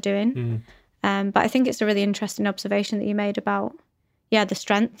backgrounds are doing. But I think it's a really interesting observation that you made about, the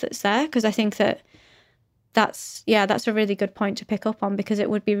strength that's there. Because I think that's a really good point to pick up on, because it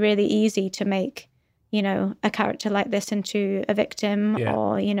would be really easy to make, a character like this into a victim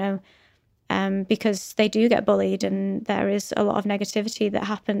or, because they do get bullied and there is a lot of negativity that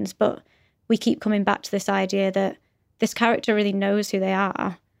happens. But we keep coming back to this idea that this character really knows who they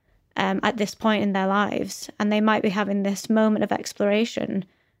are at this point in their lives. And they might be having this moment of exploration,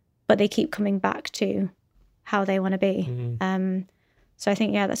 but they keep coming back to how they want to be. So I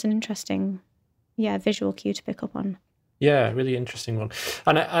think, that's an interesting visual cue to pick up on. Yeah, really interesting one.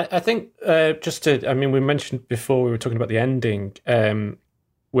 And I think we mentioned before, we were talking about the ending,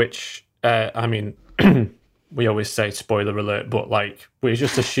 which, we always say spoiler alert, but like we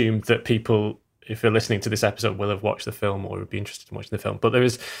just assumed that people, if they're listening to this episode, will have watched the film or would be interested in watching the film. But there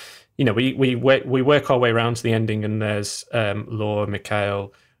is, we work our way around to the ending, and there's Laura,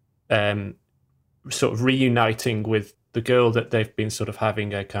 Mikhail, sort of reuniting with the girl that they've been sort of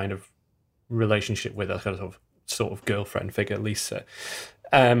having a kind of relationship with, a kind of sort of girlfriend figure, Lisa,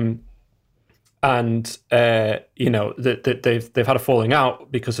 and they've had a falling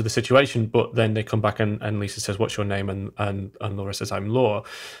out because of the situation, but then they come back and Lisa says, "What's your name?" and Laura says, "I'm Laura,"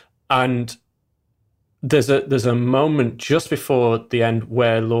 and there's a moment just before the end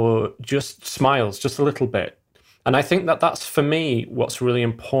where Laura just smiles just a little bit. And I think that's, for me, what's really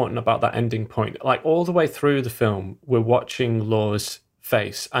important about that ending point. Like all the way through the film, we're watching Laura's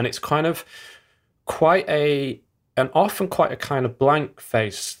face, and it's kind of often quite a kind of blank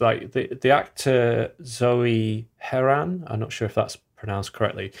face. Like the actor Zoe Heran, I'm not sure if that's pronounced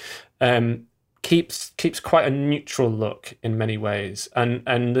correctly, keeps quite a neutral look in many ways,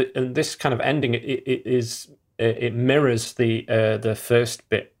 and this kind of ending it mirrors the first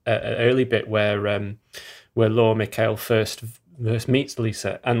bit, early bit where Laura Mikhail first meets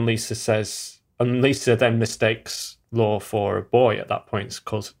Lisa, and Lisa then mistakes Laura for a boy at that point,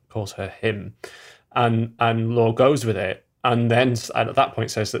 calls her him, and Laura goes with it, and then at that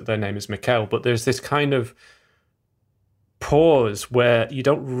point says that their name is Mikhail. But there's this kind of pause where you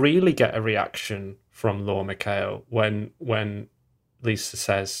don't really get a reaction from Laura Mikhail when Lisa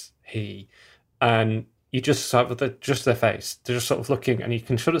says he, and you just have just their face. They're just sort of looking, and you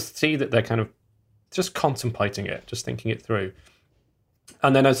can sort of see that they're kind of just contemplating it, just thinking it through.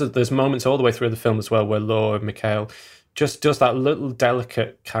 And then there's moments all the way through the film as well where Laura Mikhail just does that little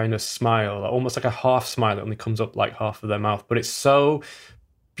delicate kind of smile, almost like a half smile that only comes up like half of their mouth. But it's so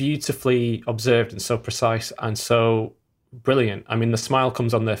beautifully observed and so precise and so brilliant. I mean, the smile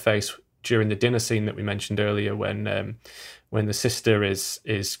comes on their face during the dinner scene that we mentioned earlier when the sister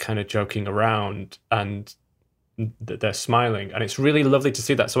is kind of joking around and they're smiling, and it's really lovely to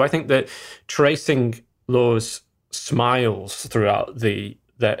see that. So I think that tracing Laura's smiles throughout the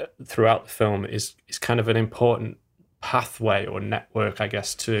that throughout the film is kind of an important pathway or network, I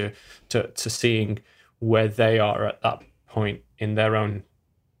guess, to seeing where they are at that point in their own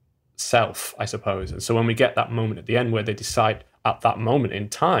self, I suppose. And so when we get that moment at the end where they decide at that moment in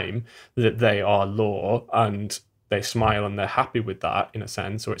time that they are Law, and they smile and they're happy with that in a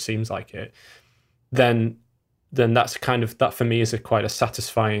sense, or it seems like it, then that's kind of, that for me is quite a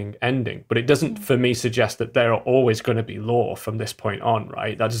satisfying ending. But it doesn't for me suggest that they're always going to be Law from this point on,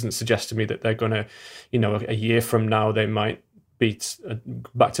 right? That doesn't suggest to me that they're going to, you know, a year from now they might be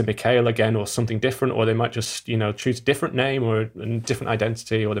back to Mikhail again or something different, or they might just, you know, choose a different name or a different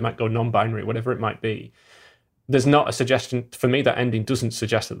identity, or they might go non-binary, whatever it might be. There's not a suggestion, for me, that ending doesn't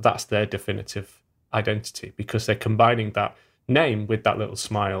suggest that that's their definitive identity, because they're combining that name with that little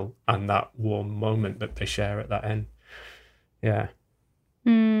smile and that warm moment that they share at that end. Yeah.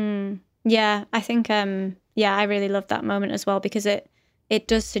 Yeah, I think, I really love that moment as well, because it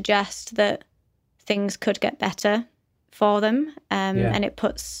does suggest that things could get better for them. And it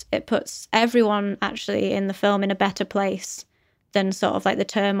puts everyone actually in the film in a better place than sort of like the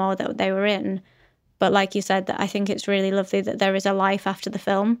turmoil that they were in. But like you said, that I think it's really lovely that there is a life after the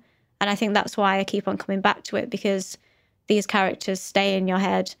film. And I think that's why I keep on coming back to it, because these characters stay in your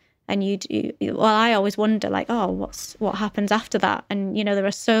head, and I always wonder, like, oh, what happens after that? And, you know, there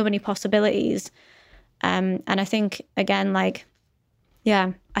are so many possibilities. And I think, again, like,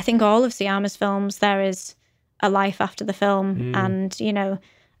 yeah, I think all of Sciamma's films, there is a life after the film, and, you know,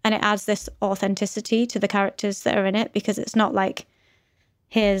 and it adds this authenticity to the characters that are in it, because it's not like,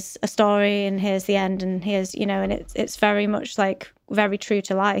 here's a story and here's the end and here's, you know, and it's very much like very true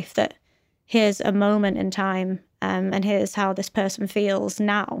to life, that here's a moment in time, and here's how this person feels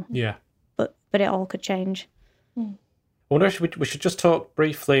now. Yeah. But it all could change. I wonder if we should just talk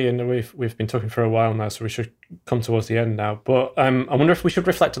briefly, and we've been talking for a while now, so we should come towards the end now. But I wonder if we should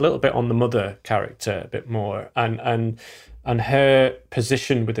reflect a little bit on the mother character a bit more, and her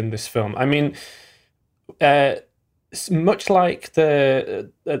position within this film. I mean, much like the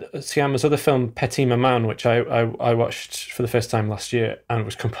Sciamma's other film, Petit Maman, which I watched for the first time last year and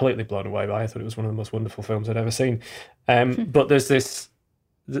was completely blown away by. I thought it was one of the most wonderful films I'd ever seen. But there's this,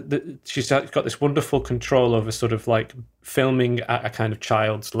 she's got this wonderful control over sort of like filming at a kind of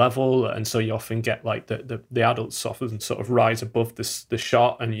child's level, and so you often get like the adults often sort of rise above the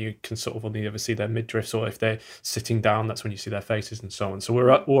shot, and you can sort of only ever see their midriffs, or if they're sitting down, that's when you see their faces and so on. So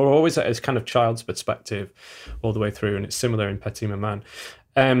we're always at this kind of child's perspective all the way through, and it's similar in Petit Maman.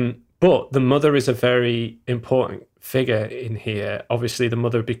 But the mother is a very important figure in here. Obviously, the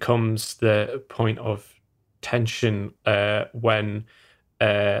mother becomes the point of tension when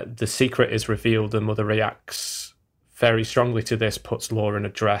the secret is revealed. The mother reacts very strongly to this, puts Law in a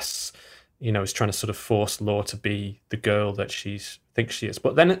dress, you know, is trying to sort of force Law to be the girl that she thinks she is.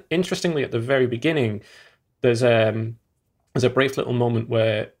 But then, interestingly, at the very beginning, there's a brief little moment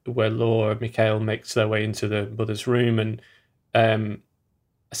where Law and Mikhail makes their way into the mother's room, and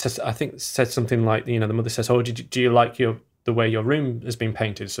said something like, you know, the mother says, "Oh, do you like the way your room has been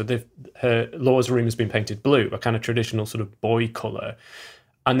painted?" So Law's room has been painted blue, a kind of traditional sort of boy colour.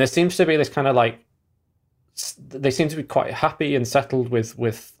 And there seems to be this kind of like, they seem to be quite happy and settled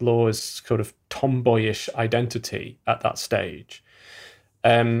with Law's sort of tomboyish identity at that stage.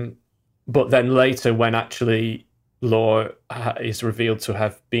 But then later, when actually Law is revealed to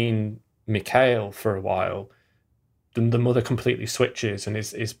have been Mikhail for a while, the mother completely switches and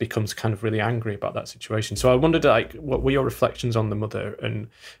is becomes kind of really angry about that situation. So I wondered, like, what were your reflections on the mother,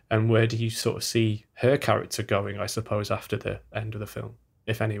 and where do you sort of see her character going, I suppose, after the end of the film,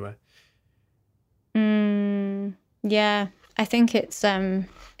 if anywhere? Yeah, I think it's a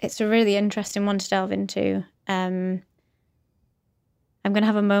really interesting one to delve into. I'm going to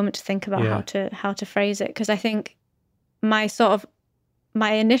have a moment to think about how to phrase it, because I think my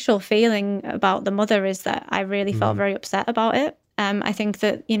initial feeling about the mother is that I really felt very upset about it. I think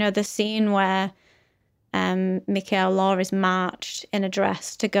that, you know, the scene where Mikhail Law is marched in a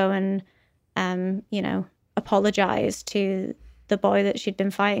dress to go and, you know, apologise to the boy that she'd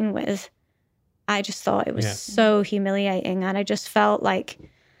been fighting with, I just thought it was so humiliating, and I just felt like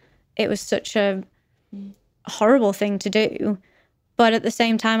it was such a horrible thing to do. But at the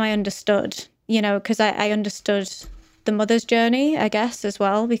same time, I understood, you know, because I understood the mother's journey, I guess, as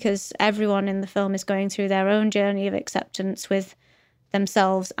well, because everyone in the film is going through their own journey of acceptance with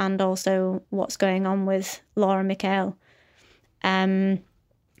themselves and also what's going on with Law and Mikhail. So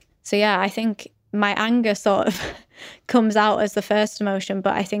yeah, I think my anger sort of comes out as the first emotion,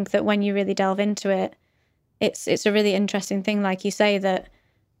 but I think that when you really delve into it, it's a really interesting thing, like you say, that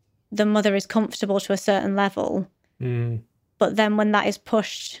the mother is comfortable to a certain level, But then when that is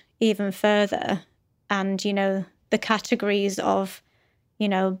pushed even further and, you know, the categories of, you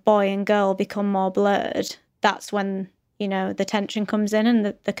know, boy and girl become more blurred, that's when, you know, the tension comes in and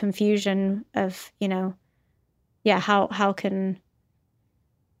the confusion of, you know, how can...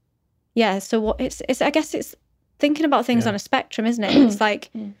 Yeah, so what it's I guess it's thinking about things on a spectrum, isn't it? It's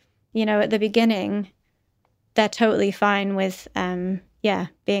like, you know, at the beginning, they're totally fine with,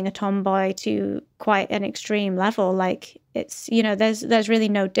 being a tomboy to quite an extreme level. Like, it's, you know, there's really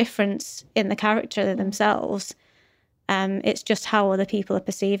no difference in the character themselves. It's just how other people are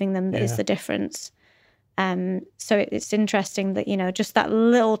perceiving them that is the difference. So it's interesting that, you know, just that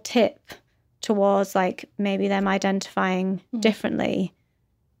little tip towards, like, maybe them identifying differently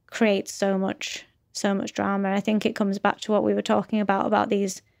creates so much drama. I think it comes back to what we were talking about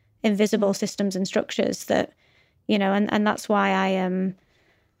these invisible systems and structures that, you know, and that's why I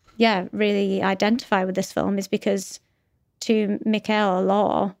really identify with this film, is because to Michael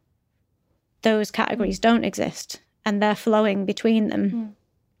Law, those categories don't exist, and they're flowing between them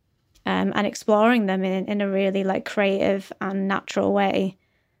and exploring them in a really, like, creative and natural way.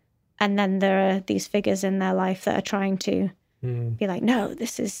 And then there are these figures in their life that are trying to be like, no,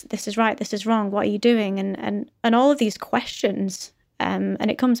 this is right, this is wrong, what are you doing? And all of these questions. And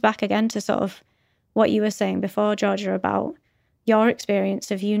it comes back again to sort of what you were saying before, Georgia, about your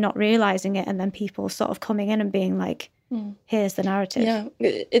experience of you not realising it and then people sort of coming in and being like, here's the narrative. Yeah,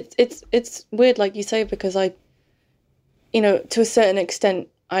 it's weird, like you say, because I, you know, to a certain extent,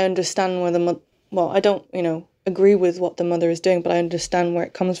 I understand where I don't, you know, agree with what the mother is doing, but I understand where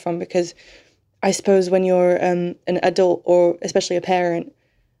it comes from, because I suppose when you're an adult, or especially a parent,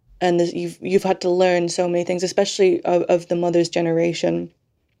 and you've had to learn so many things, especially of the mother's generation,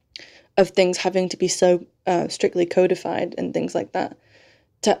 of things having to be so strictly codified and things like that,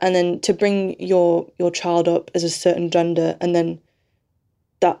 and then to bring your child up as a certain gender, and then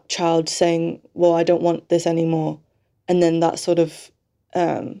that child saying, well, I don't want this anymore, and then that sort of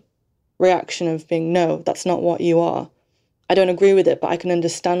reaction of being, no, that's not what you are. I don't agree with it, but I can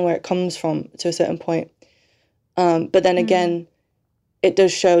understand where it comes from to a certain point. But then again, it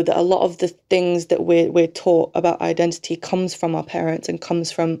does show that a lot of the things that we're taught about identity comes from our parents and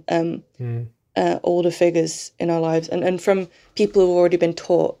comes from older figures in our lives, and from people who've already been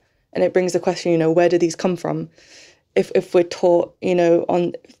taught. And it brings the question, you know, where do these come from? If we're taught, you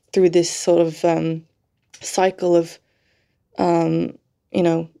know, through this sort of cycle of, you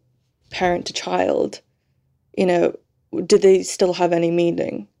know, parent to child, you know, do they still have any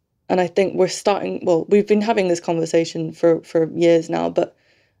meaning? And I think we've been having this conversation for years now, but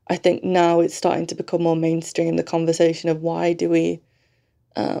I think now it's starting to become more mainstream, the conversation of why do we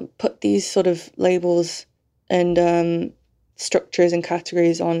put these sort of labels and structures and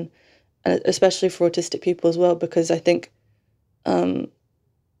categories on, especially for autistic people as well, because I think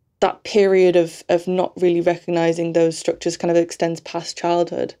that period of not really recognising those structures kind of extends past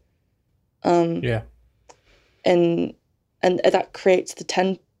childhood. And that creates the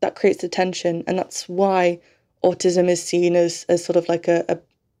tension, and that's why autism is seen as sort of like a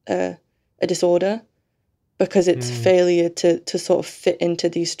disorder, because it's failure to sort of fit into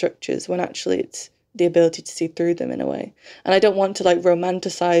these structures when actually it's the ability to see through them in a way. And I don't want to, like,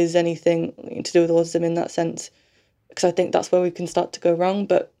 romanticize anything to do with autism in that sense, because I think that's where we can start to go wrong.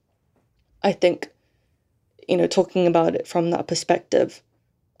 But I think, you know, talking about it from that perspective,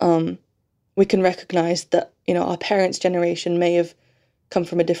 we can recognise that, you know, our parents' generation may have come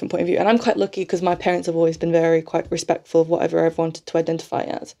from a different point of view. And I'm quite lucky because my parents have always been quite respectful of whatever I've wanted to identify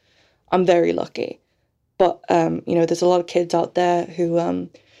as. I'm very lucky. But, you know, there's a lot of kids out there who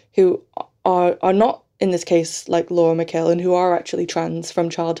are not, in this case, like Laura McHale, and who are actually trans from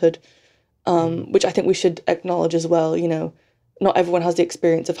childhood, which I think we should acknowledge as well. You know, not everyone has the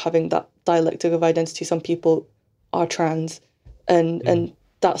experience of having that dialectic of identity. Some people are trans, and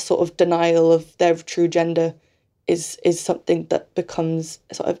that sort of denial of their true gender is something that becomes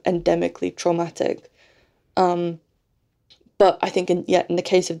sort of endemically traumatic. But I think in the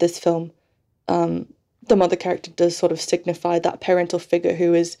case of this film, the mother character does sort of signify that parental figure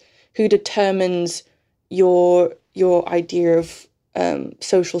who determines your idea of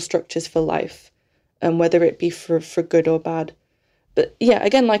social structures for life, and whether it be for good or bad. But yeah,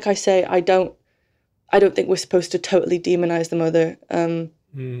 again, like I say, I don't think we're supposed to totally demonize the mother.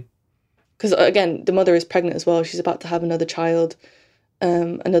 Because again, the mother is pregnant as well. She's about to have another child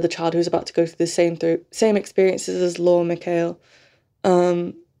who's about to go through the same experiences as Laura McHale,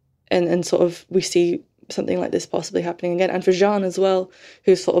 and sort of we see something like this possibly happening again. And for Jean as well,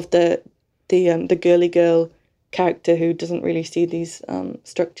 who's sort of the girly girl character who doesn't really see these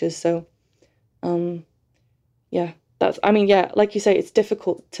structures. So, yeah, I mean, yeah, like you say, it's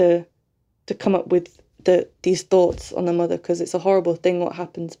difficult to come up with these thoughts on the mother, because it's a horrible thing what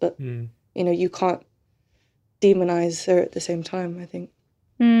happens, but you know, you can't demonize her at the same time, I think.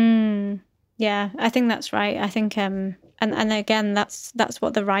 Yeah, I think that's right. I think and again, that's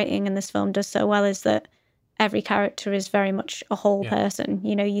what the writing in this film does so well, is that every character is very much a whole person.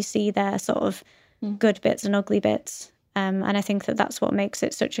 You know, you see their sort of good bits and ugly bits, and I think that that's what makes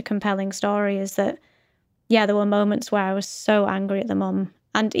it such a compelling story, is that there were moments where I was so angry at the mum,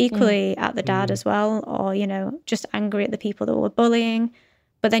 and equally at the dad as well, or, you know, just angry at the people that were bullying.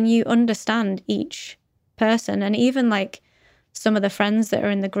 But then you understand each person, and even like some of the friends that are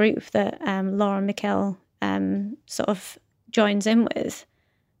in the group that Laura Mikhail sort of joins in with,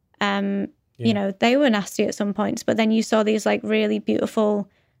 you know, they were nasty at some points, but then you saw these like really beautiful,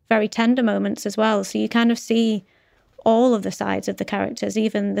 very tender moments as well. So you kind of see all of the sides of the characters,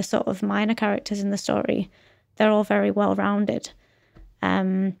 even the sort of minor characters in the story. They're all very well rounded.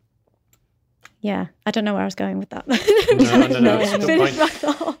 Yeah, I don't know where I was going with that. No, it's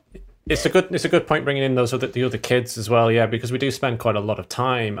a good point. It's a good point bringing in the other kids as well. Yeah, because we do spend quite a lot of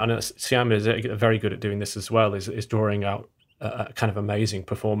time, and Sciamma is very good at doing this as well. Is drawing out kind of amazing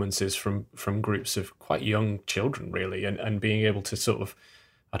performances from groups of quite young children, really, and being able to sort of,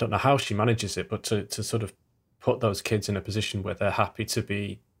 I don't know how she manages it, but to sort of put those kids in a position where they're happy to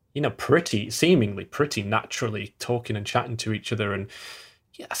be, you know, seemingly pretty naturally talking and chatting to each other, and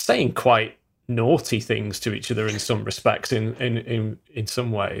saying quite naughty things to each other in some respects, in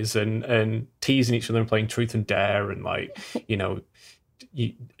some ways, and teasing each other and playing truth and dare, and like, you know,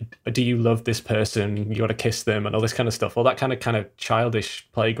 do you love this person? You got to kiss them, and all this kind of stuff, all that kind of childish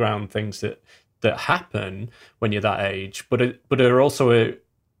playground things that happen when you're that age, but are also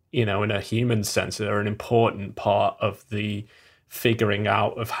you know, in a human sense, they're an important part of the figuring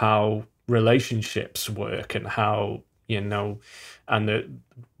out of how relationships work, and how, you know, and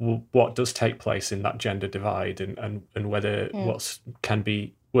what does take place in that gender divide, and whether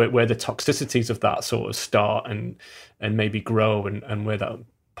where the toxicities of that sort of start and maybe grow, and where that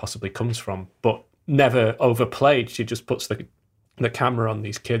possibly comes from, but never overplayed. She just puts the camera on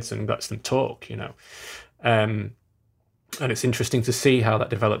these kids and lets them talk, you know. And it's interesting to see how that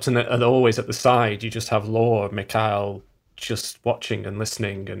develops. And always at the side, you just have Laura Mikhail just watching and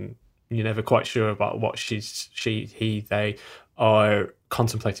listening, and you're never quite sure about what they are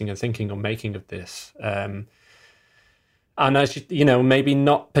contemplating and thinking or making of this. And as you know, maybe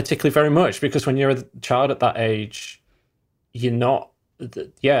not particularly very much, because when you're a child at that age, you're not,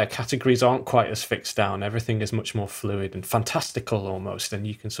 categories aren't quite as fixed down. Everything is much more fluid and fantastical almost, and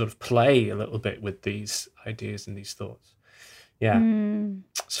you can sort of play a little bit with these ideas and these thoughts. Yeah,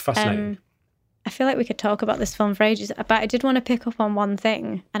 it's fascinating. I feel like we could talk about this film for ages, but I did want to pick up on one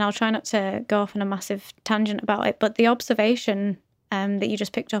thing, and I'll try not to go off on a massive tangent about it, but the observation that you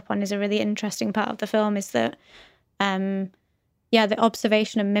just picked up on is a really interesting part of the film, is that, the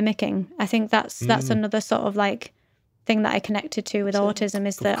observation and mimicking. I think that's another sort of like thing that I connected to with autism,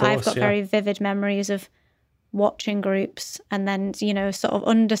 is that I've got very vivid memories of watching groups and then, you know, sort of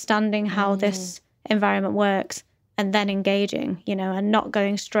understanding how this environment works, and then engaging, you know, and not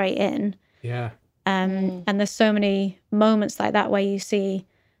going straight in. Yeah. And there's so many moments like that where you see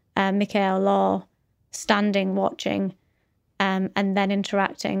Mikhail Law standing, watching, and then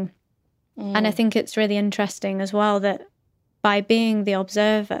interacting. And I think it's really interesting as well that by being the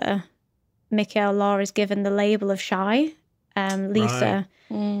observer, Mikhail Law is given the label of shy. Lisa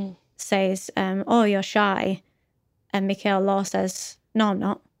says, "Oh, you're shy," and Mikhail Law says, "No, I'm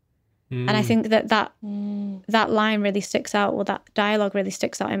not." And I think that line really sticks out, or that dialogue really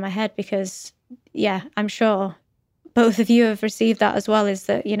sticks out in my head, because, I'm sure both of you have received that as well, is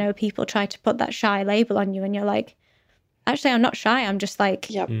that, you know, people try to put that shy label on you, and you're like, actually, I'm not shy. I'm just like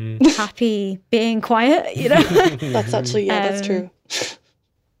happy being quiet, you know? That's actually, that's true.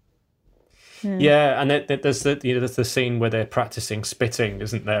 Yeah, and there's the scene where they're practicing spitting,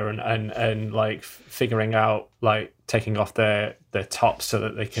 isn't there? And like figuring out, like taking off their tops so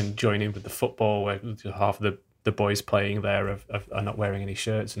that they can join in with the football, where half of the boys playing there are not wearing any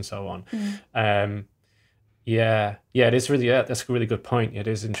shirts and so on. It is really, that's a really good point. It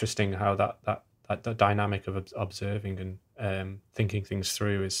is interesting how that dynamic of observing and thinking things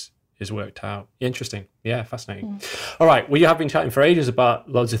through is worked out. Interesting. Yeah, fascinating. All right. Well, you have been chatting for ages about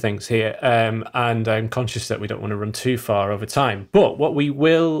loads of things here, and I'm conscious that we don't want to run too far over time. But what I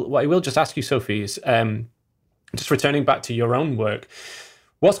will just ask you, Sophie, is just returning back to your own work.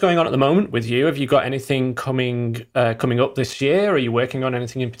 What's going on at the moment with you? Have you got anything coming up this year? Are you working on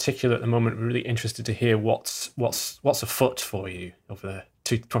anything in particular at the moment? We're really interested to hear what's afoot for you over there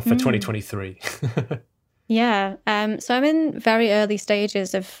for 2023. Yeah. So I'm in very early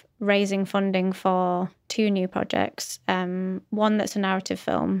stages of raising funding for 2 new projects. One that's a narrative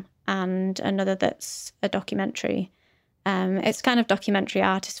film and another that's a documentary. It's kind of documentary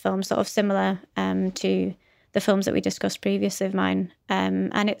artist film, sort of similar to the films that we discussed previously of mine.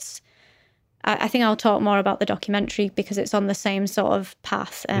 And I think I'll talk more about the documentary because it's on the same sort of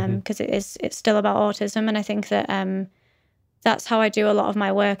path, because it's still about autism. And I think that that's how I do a lot of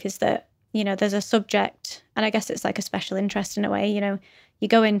my work, is that, you know, there's a subject, and I guess it's like a special interest in a way. You know, you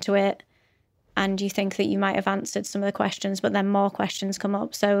go into it and you think that you might have answered some of the questions, but then more questions come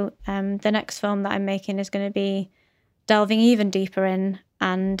up. So the next film that I'm making is going to be delving even deeper in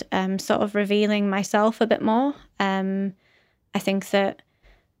and sort of revealing myself a bit more. I think that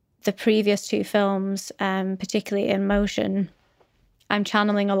the previous 2 films, particularly in motion, I'm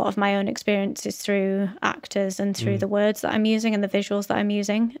channeling a lot of my own experiences through actors and through the words that I'm using and the visuals that I'm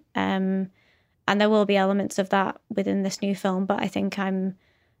using. And there will be elements of that within this new film, but I think I'm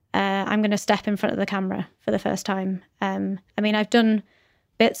going to step in front of the camera for the first time. I mean, I've done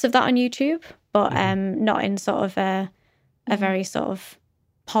bits of that on YouTube, but not in sort of a very sort of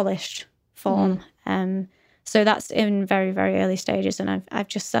polished form. So that's in very, very early stages, and I've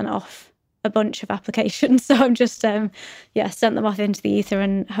just sent off a bunch of applications. So I'm just, sent them off into the ether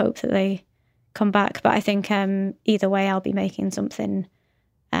and hope that they come back. But I think either way, I'll be making something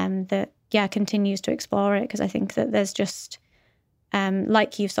that, continues to explore it, because I think that there's just,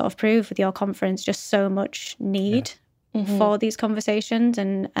 like you've sort of proved with your conference, just so much need for these conversations,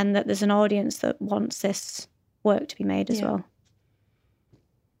 and that there's an audience that wants this work to be made as well.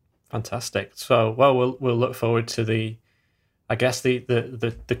 Fantastic. So, well, we'll look forward to the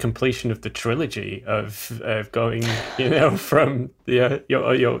completion of the trilogy of going, you know, from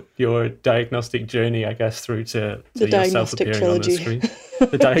your diagnostic journey, I guess, through to yourself appearing on the screen.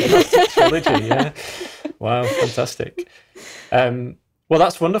 The diagnostic trilogy, yeah. Wow, fantastic. Well,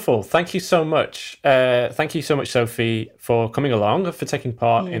 that's wonderful. Thank you so much. Thank you so much, Sophie, for coming along and for taking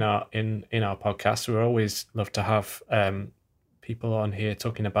part in our podcast. We always love to have people on here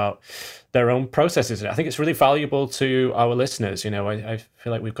talking about their own processes. I think it's really valuable to our listeners. You know, I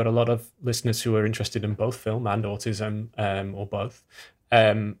feel like we've got a lot of listeners who are interested in both film and autism, or both.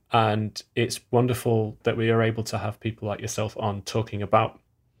 And it's wonderful that we are able to have people like yourself on talking about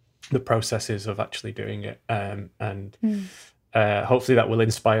the processes of actually doing it. Hopefully that will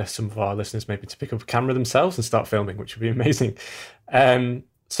inspire some of our listeners maybe to pick up a camera themselves and start filming, which would be amazing.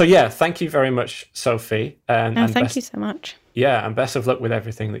 So yeah, thank you very much, Sophie. Thank you so much. Yeah, and best of luck with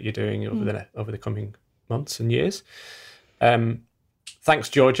everything that you're doing over the coming months and years. Thanks,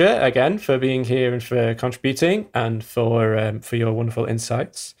 Georgia, again, for being here and for contributing and for your wonderful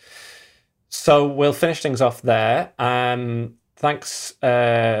insights. So we'll finish things off there. Thanks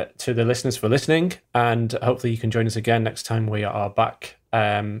to the listeners for listening, and hopefully you can join us again next time we are back.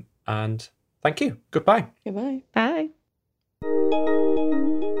 And thank you. Goodbye. Goodbye. Bye.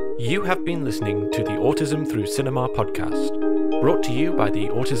 You have been listening to the Autism Through Cinema podcast, brought to you by the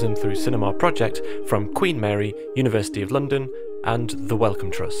Autism Through Cinema project from Queen Mary, University of London, and the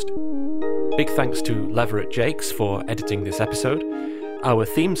Wellcome Trust. Big thanks to Leverett Jakes for editing this episode. Our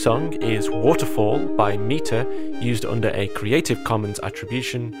theme song is Waterfall by Meter, used under a Creative Commons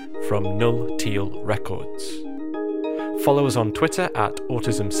attribution from Null Teal Records. Follow us on Twitter at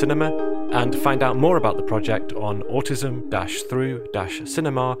Autism Cinema, and find out more about the project on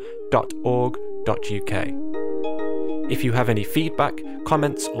autism-through-cinema.org.uk. If you have any feedback,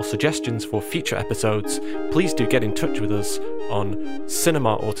 comments, or suggestions for future episodes, please do get in touch with us on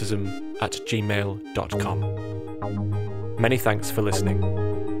cinemaautism@gmail.com. Many thanks for listening.